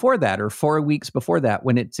 weeks before that or 4 weeks before that,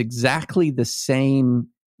 when it's exactly the same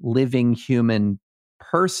living human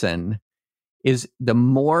person, is the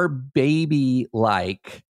more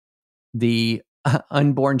baby-like the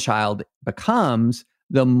unborn child becomes,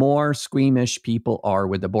 the more squeamish people are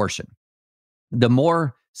with abortion. The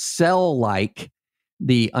more cell-like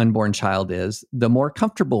the unborn child is, the more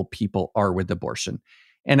comfortable people are with abortion.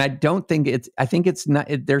 And I think it's not,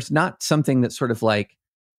 there's not something that's sort of like,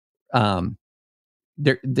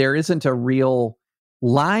 there isn't a real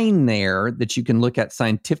line there that you can look at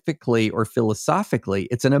scientifically or philosophically.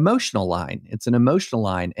 It's an emotional line.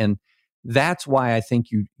 And that's why I think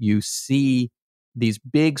you see these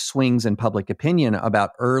big swings in public opinion about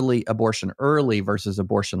abortion early versus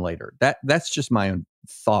abortion later. That's just my own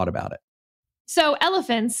thought about it. So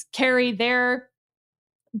elephants carry their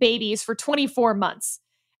babies for 24 months,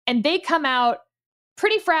 and they come out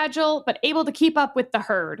pretty fragile, but able to keep up with the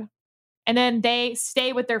herd. And then they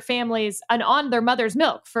stay with their families and on their mother's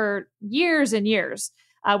milk for years and years,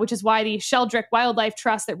 which is why the Sheldrick Wildlife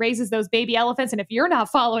Trust that raises those baby elephants. And if you're not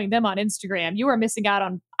following them on Instagram, you are missing out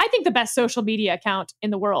on, I think, the best social media account in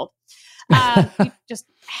the world. Just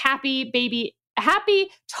happy,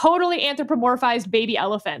 totally anthropomorphized baby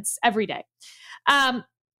elephants every day.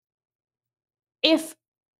 If,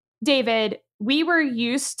 David, we were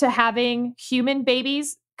used to having human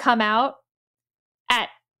babies come out at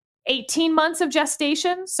 18 months of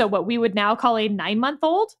gestation, so what we would now call a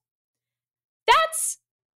 9-month-old,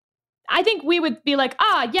 I think we would be like,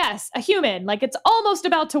 yes, a human. Like, it's almost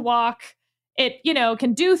about to walk. It,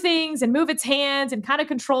 can do things and move its hands and kind of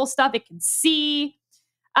control stuff. It can see.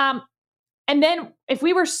 And then if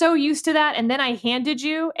we were so used to that, and then I handed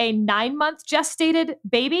you a 9-month gestated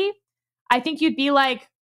baby, I think you'd be like,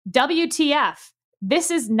 WTF, this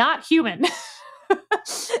is not human.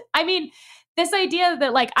 I mean, this idea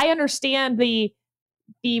that, like, I understand the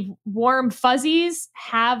warm fuzzies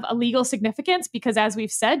have a legal significance because, as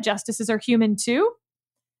we've said, justices are human too.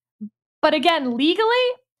 But again, legally,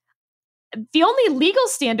 the only legal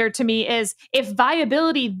standard to me is if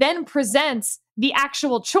viability then presents the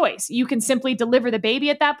actual choice. You can simply deliver the baby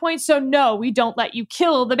at that point. So no, we don't let you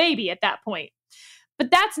kill the baby at that point. But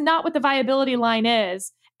that's not what the viability line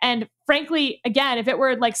is. And frankly, again, if it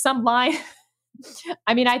were like some line,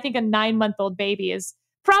 I mean, I think a 9-month-old baby is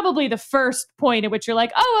probably the first point at which you're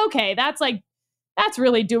like, oh, okay, that's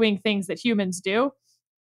really doing things that humans do.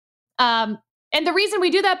 And the reason we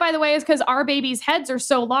do that, by the way, is because our babies' heads are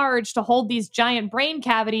so large to hold these giant brain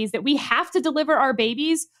cavities that we have to deliver our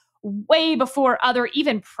babies way before other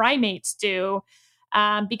even primates do,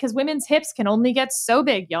 because women's hips can only get so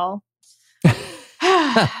big, y'all.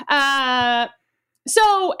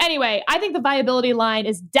 So anyway, I think the viability line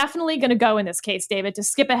is definitely going to go in this case, David, to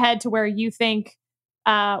skip ahead to where you think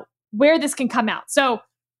where this can come out. So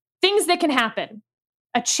things that can happen: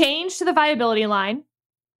 a change to the viability line,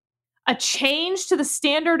 a change to the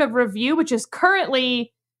standard of review, which is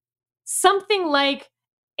currently something like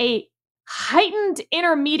a heightened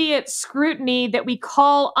intermediate scrutiny that we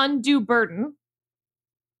call undue burden.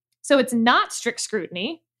 So it's not strict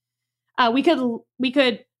scrutiny. We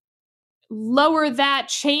could lower that,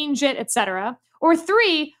 change it, etc. Or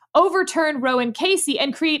 3, overturn Roe and Casey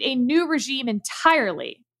and create a new regime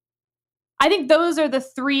entirely. I think those are the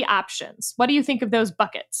 3 options. What do you think of those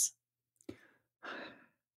buckets?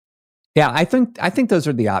 Yeah, I think those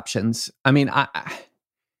are the options. I mean,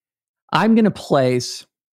 I'm going to place,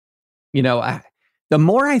 the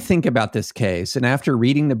more I think about this case, and after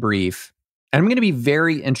reading the brief, and I'm going to be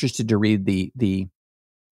very interested to read the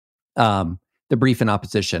brief in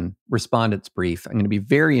opposition, respondent's brief. I'm going to be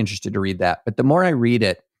very interested to read that. But the more I read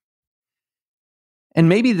it, and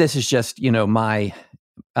maybe this is just my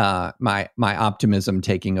optimism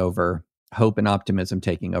taking over, hope and optimism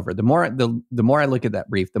taking over. The more I look at that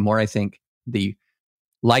brief, the more I think the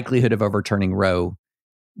likelihood of overturning Roe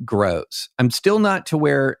grows. I'm still not to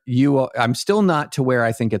where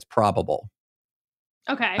I think it's probable.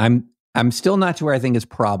 Okay. I'm still not to where I think it's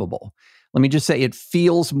probable. Let me just say it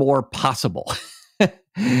feels more possible. Now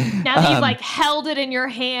that you've held it in your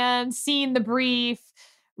hand, seen the brief,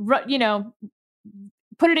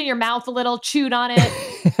 put it in your mouth a little, chewed on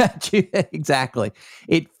it. Exactly.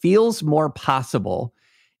 It feels more possible.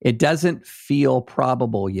 It doesn't feel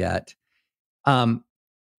probable yet.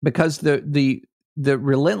 Because the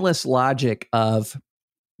relentless logic of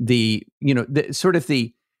the sort of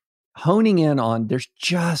the honing in on, there's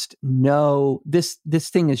just this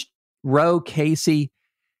thing is Roe, Casey.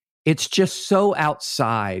 It's just so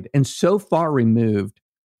outside and so far removed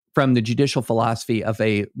from the judicial philosophy of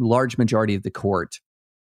a large majority of the court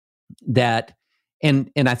that, and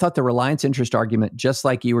I thought the reliance interest argument, just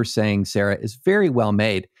like you were saying, Sarah, is very well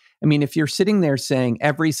made. I mean, if you're sitting there saying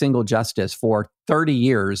every single justice for 30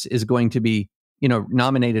 years is going to be,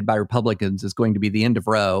 nominated by Republicans is going to be the end of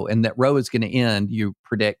Roe, and that Roe is going to end, you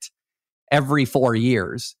predict, every 4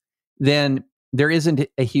 years, then there isn't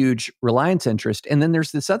a huge reliance interest. And then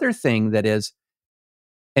there's this other thing that is,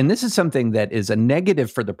 and this is something that is a negative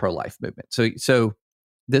for the pro-life movement. So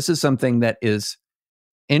this is something that is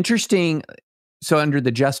interesting. So under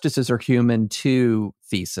the Justices Are Human 2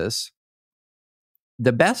 thesis,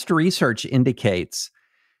 the best research indicates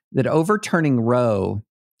that overturning Roe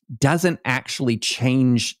doesn't actually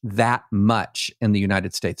change that much in the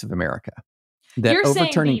United States of America. That You're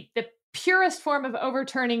saying the purest form of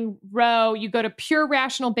overturning Roe, you go to pure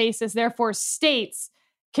rational basis, therefore states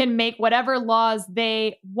can make whatever laws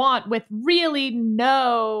they want with really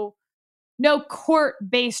no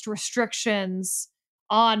court-based restrictions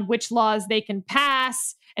on which laws they can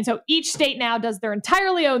pass. And so each state now does their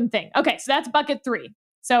entirely own thing. Okay, so that's bucket 3.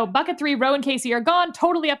 So bucket 3, Roe and Casey are gone,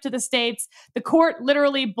 totally up to the states. The court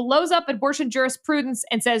literally blows up abortion jurisprudence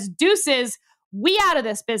and says, deuces, we out of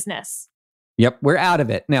this business. Yep, we're out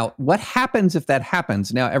of it. Now, what happens if that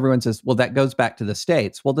happens? Now, everyone says, well, that goes back to the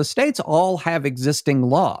states. Well, the states all have existing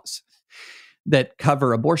laws that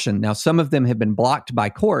cover abortion. Now, some of them have been blocked by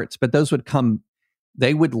courts, but those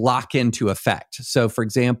they would lock into effect. So, for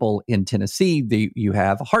example, in Tennessee, you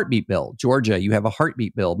have a heartbeat bill. Georgia, you have a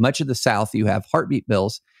heartbeat bill. Much of the South, you have heartbeat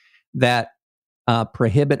bills that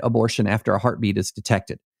prohibit abortion after a heartbeat is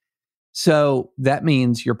detected. So that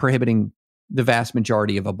means you're prohibiting the vast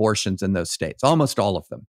majority of abortions in those states, almost all of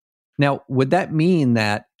them. Now, would that mean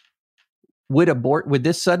that would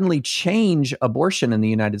this suddenly change abortion in the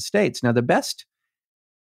United States? Now, the best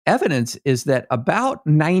evidence is that about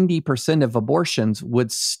 90% of abortions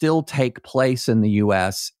would still take place in the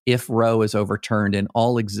U.S. if Roe is overturned and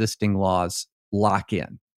all existing laws lock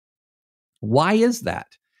in. Why is that?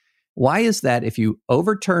 Why is that if you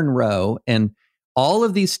overturn Roe and all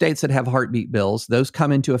of these states that have heartbeat bills, those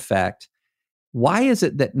come into effect, why is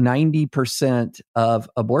it that 90% of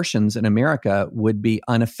abortions in America would be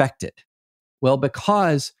unaffected? Well,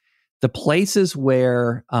 because the places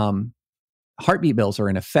where heartbeat bills are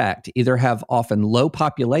in effect either have often low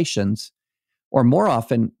populations or more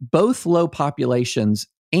often both low populations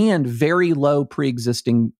and very low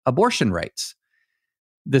pre-existing abortion rates.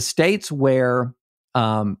 The states where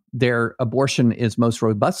their abortion is most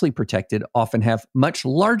robustly protected often have much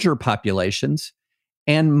larger populations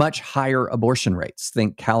and much higher abortion rates.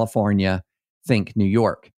 Think California, think New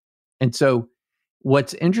York. And so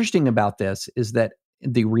what's interesting about this is that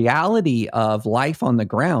the reality of life on the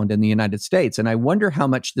ground in the United States, and I wonder how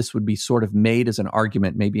much this would be sort of made as an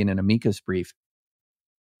argument, maybe in an amicus brief,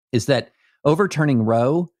 is that overturning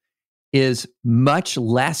Roe is much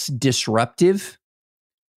less disruptive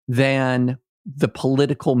than the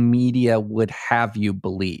political media would have you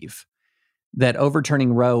believe. That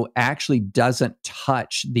overturning Roe actually doesn't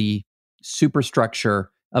touch the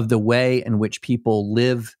superstructure of the way in which people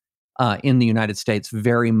live in the United States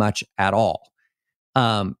very much at all.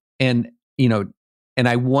 And, And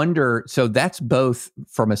I wonder, so that's both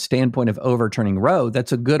from a standpoint of overturning Roe,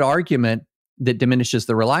 that's a good argument that diminishes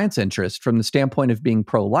the reliance interest. From the standpoint of being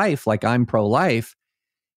pro-life, like I'm pro-life,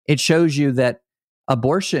 it shows you that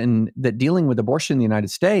dealing with abortion in the United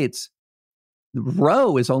States,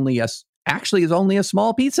 Roe is only a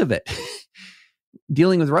small piece of it.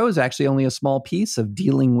 Dealing with Roe is actually only a small piece of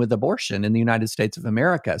dealing with abortion in the United States of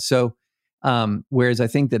America. So, whereas I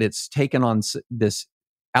think that it's taken on this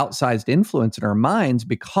outsized influence in our minds,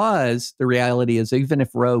 because the reality is, even if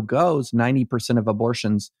Roe goes, 90% of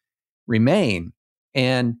abortions remain.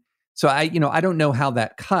 And so I don't know how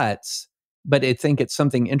that cuts, but I think it's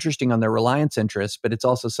something interesting on their reliance interest, but it's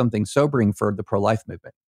also something sobering for the pro-life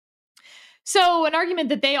movement. So an argument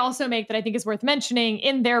that they also make that I think is worth mentioning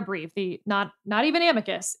in their brief, not even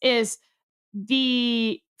amicus, is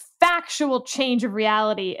the factual change of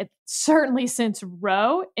reality, certainly since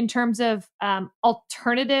Roe, in terms of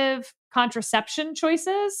alternative contraception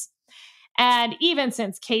choices, and even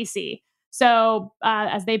since Casey. So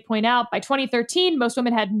as they point out, by 2013, most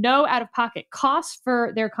women had no out-of-pocket costs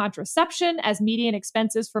for their contraception, as median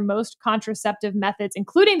expenses for most contraceptive methods,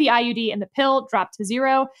 including the IUD and the pill, dropped to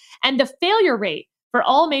zero. And the failure rate for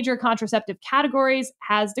all major contraceptive categories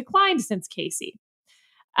has declined since Casey.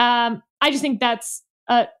 I just think that's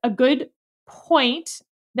a good point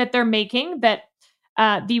that they're making, that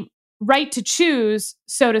the right to choose,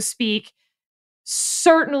 so to speak,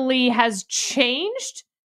 certainly has changed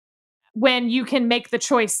when you can make the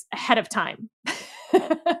choice ahead of time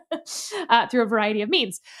through a variety of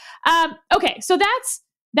means. Okay, so that's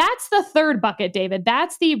the third bucket, David.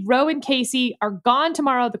 That's the Roe and Casey are gone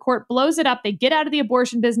tomorrow. The court blows it up. They get out of the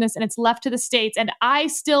abortion business and it's left to the states. And I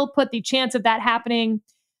still put the chance of that happening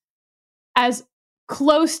as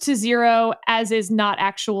close to zero as is not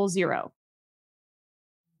actual zero.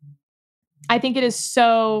 I think it is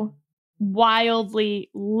so wildly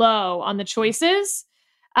low on the choices.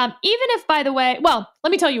 Even if, by the way, well,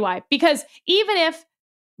 let me tell you why. Because even if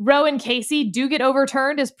Roe and Casey do get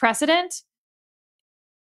overturned as precedent,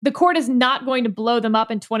 the court is not going to blow them up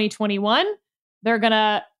in 2021. They're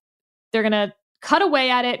gonna cut away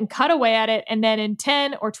at it. And then in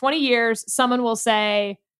 10 or 20 years, someone will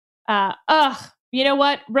say, you know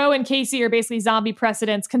what? Roe and Casey are basically zombie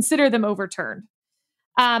precedents. Consider them overturned.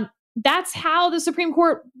 That's how the Supreme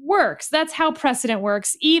Court works. That's how precedent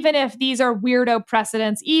works. Even if these are weirdo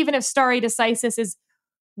precedents, even if stare decisis is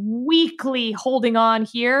weakly holding on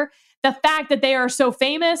here, the fact that they are so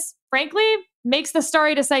famous, frankly, makes the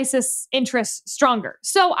stare decisis interest stronger.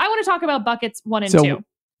 So I want to talk about buckets 1 and 2.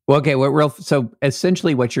 Well, okay. So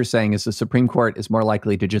essentially what you're saying is the Supreme Court is more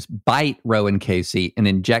likely to just bite Roe and Casey and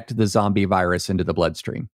inject the zombie virus into the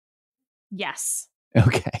bloodstream. Yes.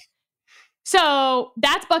 Okay. So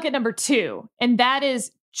that's bucket number 2. And that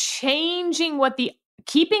is keeping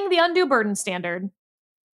the undue burden standard,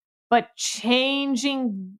 but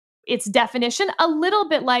changing its definition a little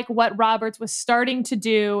bit like what Roberts was starting to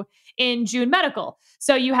do in June Medical.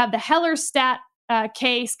 So you have the Hellerstedt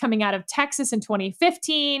case coming out of Texas in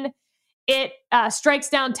 2015. It strikes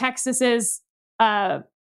down Texas's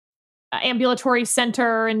ambulatory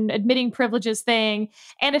center and admitting privileges thing.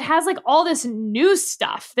 And it has like all this new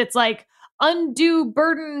stuff that's like undue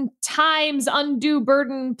burden times undue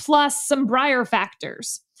burden plus some Breyer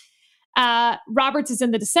factors. Roberts is in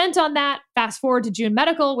the dissent on that. Fast forward to June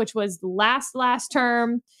Medical, which was the last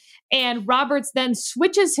term. And Roberts then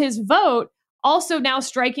switches his vote, also now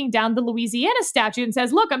striking down the Louisiana statute, and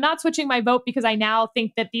says, look, I'm not switching my vote because I now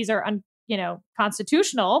think that these are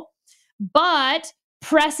constitutional, but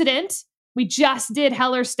precedent, we just did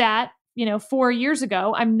Hellerstedt, 4 years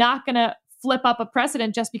ago. I'm not going to flip up a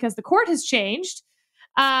precedent just because the court has changed.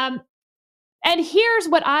 And here's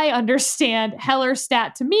what I understand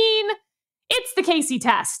Hellerstedt to mean. It's the Casey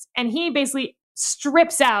test. And he basically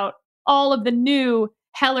strips out all of the new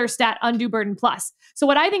Hellerstedt undue burden plus. So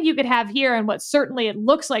what I think you could have here, and what certainly it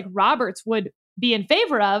looks like Roberts would be in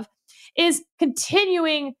favor of, is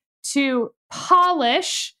continuing to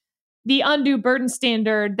polish the undue burden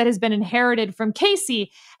standard that has been inherited from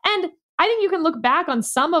Casey. And I think you can look back on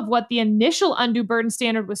some of what the initial undue burden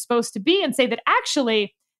standard was supposed to be and say that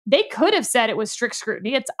actually they could have said it was strict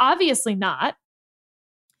scrutiny. It's obviously not.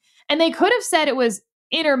 And they could have said it was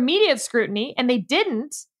intermediate scrutiny, and they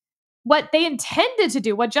didn't. What they intended to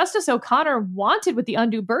do, what Justice O'Connor wanted with the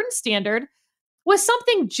undue burden standard, was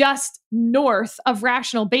something just north of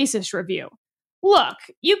rational basis review. Look,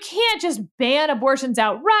 you can't just ban abortions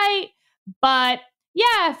outright, but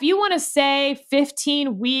yeah, if you want to say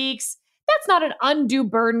 15 weeks, that's not an undue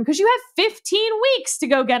burden because you have 15 weeks to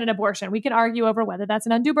go get an abortion. We can argue over whether that's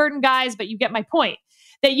an undue burden, guys, but you get my point.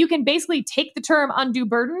 that you can basically take the term undue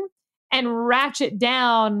burden and ratchet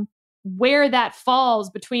down where that falls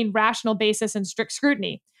between rational basis and strict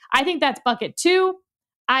scrutiny. I think that's bucket 2.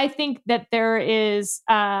 I think that there is,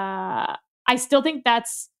 I still think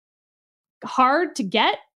that's hard to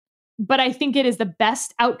get, but I think it is the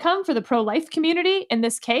best outcome for the pro-life community in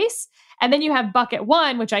this case. And then you have bucket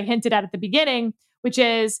 1, which I hinted at the beginning, which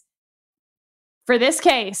is for this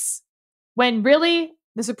case, when really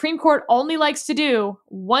the Supreme Court only likes to do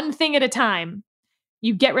one thing at a time.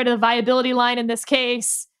 You get rid of the viability line in this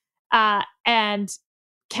case, and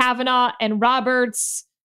Kavanaugh and Roberts,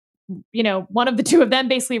 one of the two of them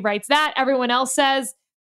basically writes that. Everyone else says,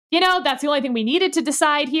 that's the only thing we needed to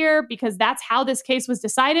decide here because that's how this case was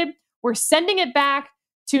decided. We're sending it back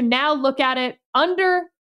to now look at it under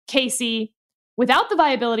Casey without the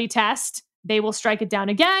viability test. They will strike it down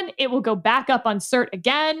again. It will go back up on cert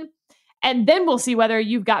again. And then we'll see whether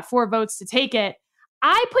you've got 4 votes to take it.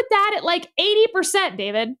 I put that at like 80%,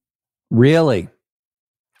 David. Really?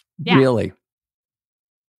 Yeah. Really?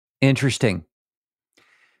 Interesting.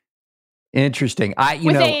 I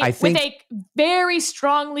think with a very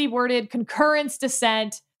strongly worded concurrence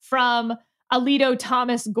dissent from Alito,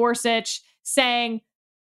 Thomas, Gorsuch saying,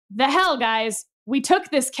 the hell, guys, we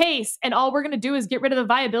took this case and all we're going to do is get rid of the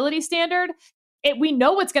viability standard. We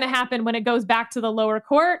know what's going to happen when it goes back to the lower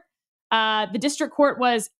court. The district court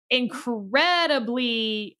was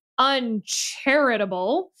incredibly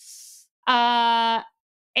uncharitable.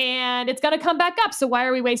 And it's going to come back up. So why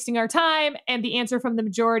are we wasting our time? And the answer from the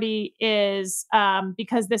majority is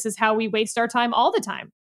because this is how we waste our time all the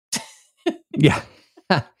time. Yeah.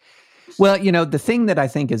 Well, the thing that I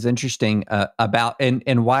think is interesting about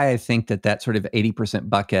and why I think that sort of 80%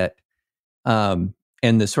 bucket and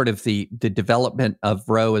the sort of the development of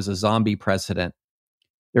Roe as a zombie precedent,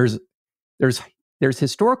 there's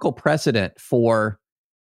historical precedent for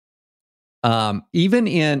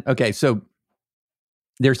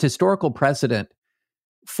there's historical precedent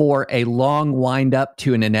for a long wind up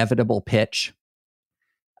to an inevitable pitch.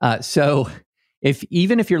 So if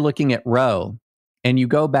you're looking at Roe and you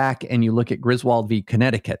go back and you look at Griswold v.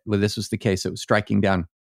 Connecticut, well, this was the case that was striking down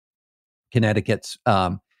Connecticut's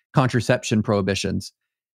contraception prohibitions,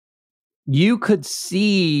 you could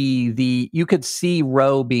see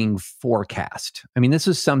Roe being forecast. I mean, this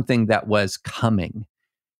is something that was coming.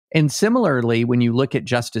 And similarly, when you look at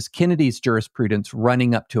Justice Kennedy's jurisprudence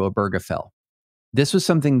running up to Obergefell, this was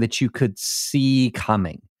something that you could see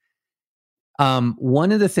coming.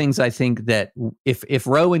 One of the things I think that if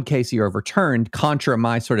Roe and Casey are overturned, contra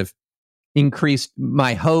my sort of increased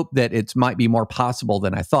my hope that it might be more possible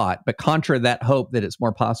than I thought, but contra that hope that it's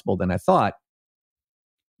more possible than I thought,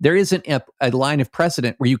 there isn't a line of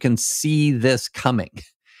precedent where you can see this coming.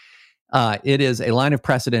 It is a line of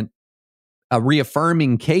precedent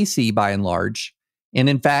reaffirming Casey by and large. And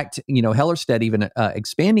in fact, Hellerstedt even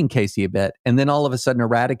expanding Casey a bit, and then all of a sudden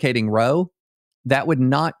eradicating Roe. That would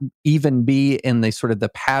not even be in the sort of the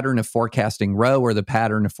pattern of forecasting Roe or the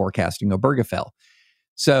pattern of forecasting Obergefell.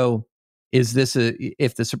 So is this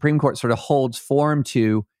if the Supreme Court sort of holds form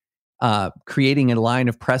to creating a line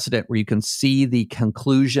of precedent where you can see the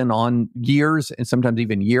conclusion on years and sometimes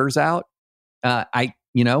even years out,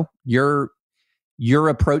 your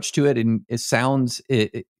approach to it and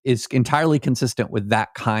it is entirely consistent with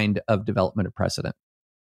that kind of development of precedent.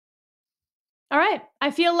 All right. I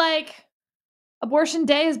feel like Abortion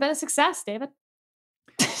Day has been a success, David.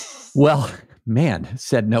 Well, man,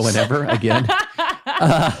 said no one ever again.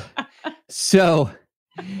 So,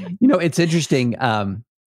 it's interesting.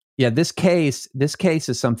 This case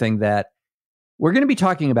is something that we're going to be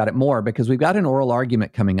talking about it more because we've got an oral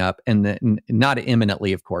argument coming up, and not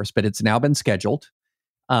imminently, of course, but it's now been scheduled.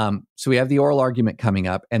 So we have the oral argument coming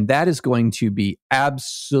up, and that is going to be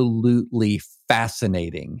absolutely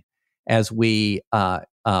fascinating as we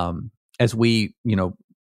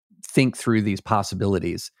think through these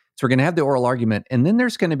possibilities. So we're going to have the oral argument, and then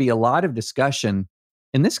there's going to be a lot of discussion,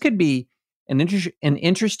 and this could be an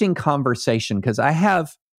interesting conversation because I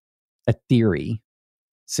have a theory,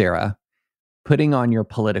 Sarah, putting on your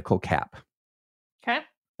political cap.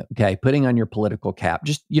 Okay, putting on your political cap.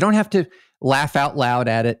 Just, you don't have to laugh out loud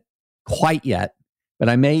at it quite yet, but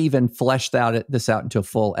I may even flesh this out into a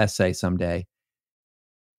full essay someday.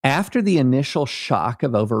 After the initial shock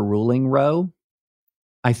of overruling Roe,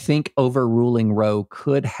 I think overruling Roe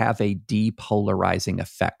could have a depolarizing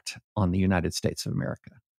effect on the United States of America.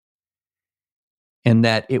 And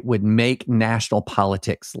that it would make national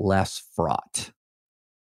politics less fraught.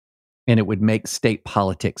 And it would make state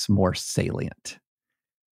politics more salient.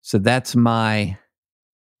 So that's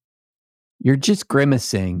you're just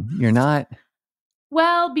grimacing. You're not.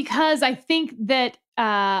 Well, because I think that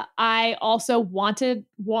I also want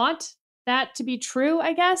that to be true,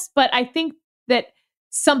 I guess. But I think that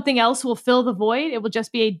something else will fill the void. It will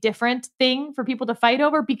just be a different thing for people to fight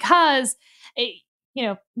over because,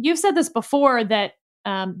 you've said this before that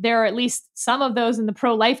there are at least some of those in the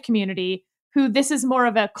pro-life community who this is more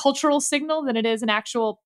of a cultural signal than it is an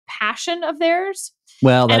actual passion of theirs.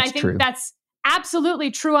 Well, that's and I think true. that's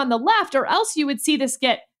absolutely true on the left, or else you would see this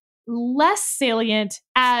get less salient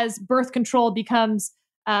as birth control becomes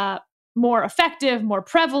more effective, more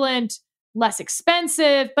prevalent, less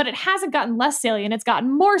expensive, but it hasn't gotten less salient. It's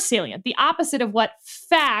gotten more salient, the opposite of what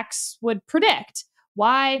facts would predict.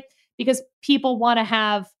 Why? Because people want to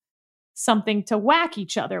have something to whack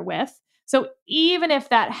each other with. So even if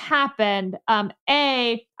that happened,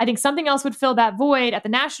 A, I think something else would fill that void at the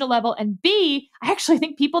national level. And B, I actually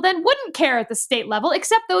think people then wouldn't care at the state level,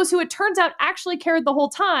 except those who it turns out actually cared the whole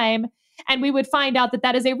time. And we would find out that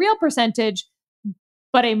that is a real percentage,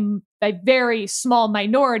 but a very small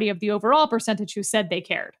minority of the overall percentage who said they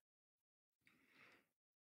cared.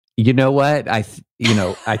 You know what? I think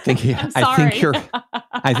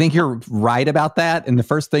I think you're right about that. And the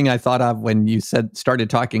first thing I thought of when you started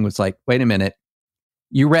talking was like, wait a minute,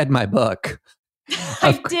 you read my book.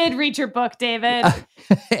 I did read your book, David.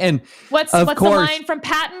 And what's the line from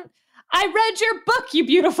Patton? I read your book, you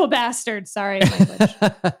beautiful bastard. Sorry, language.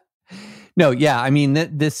 No, yeah. I mean,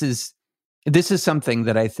 this is something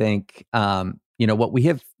that I think, what we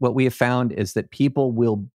have found is that people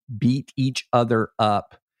will beat each other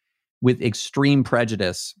up with extreme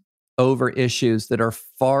prejudice over issues that are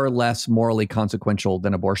far less morally consequential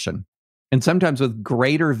than abortion, and sometimes with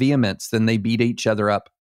greater vehemence than they beat each other up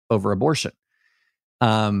over abortion.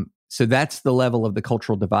 So that's the level of the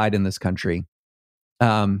cultural divide in this country.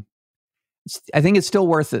 I think it's still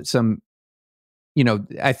worth it.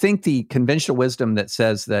 I think the conventional wisdom that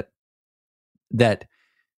says that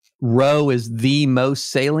Roe is the most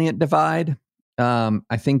salient divide.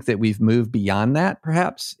 I think that we've moved beyond that,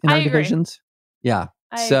 perhaps, in our divisions. Yeah.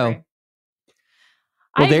 I agree.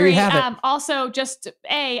 Well, there you have it. Also, just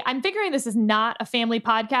A, I'm figuring this is not a family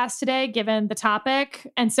podcast today, given the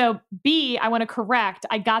topic. And so B, I want to correct.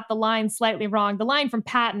 I got the line slightly wrong. The line from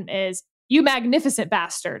Patton is, "You magnificent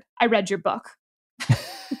bastard. I read your book."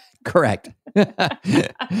 Correct.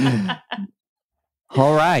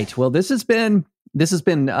 All right. Well, this has been,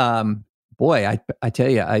 boy, I tell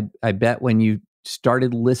you, I bet when you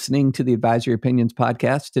started listening to the Advisory Opinions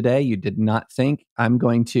podcast today, you did not think I'm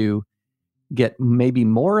going to get maybe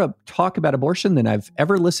more talk about abortion than I've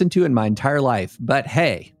ever listened to in my entire life. But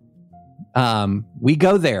hey, we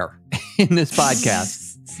go there in this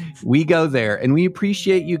podcast. We go there, and we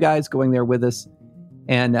appreciate you guys going there with us.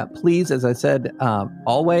 And please, as I said,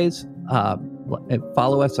 always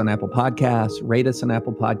follow us on Apple Podcasts, rate us on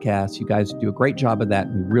Apple Podcasts. You guys do a great job of that.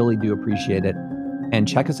 We really do appreciate it. And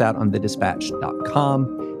check us out on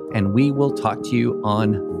thedispatch.com. And we will talk to you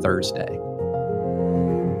on Thursday.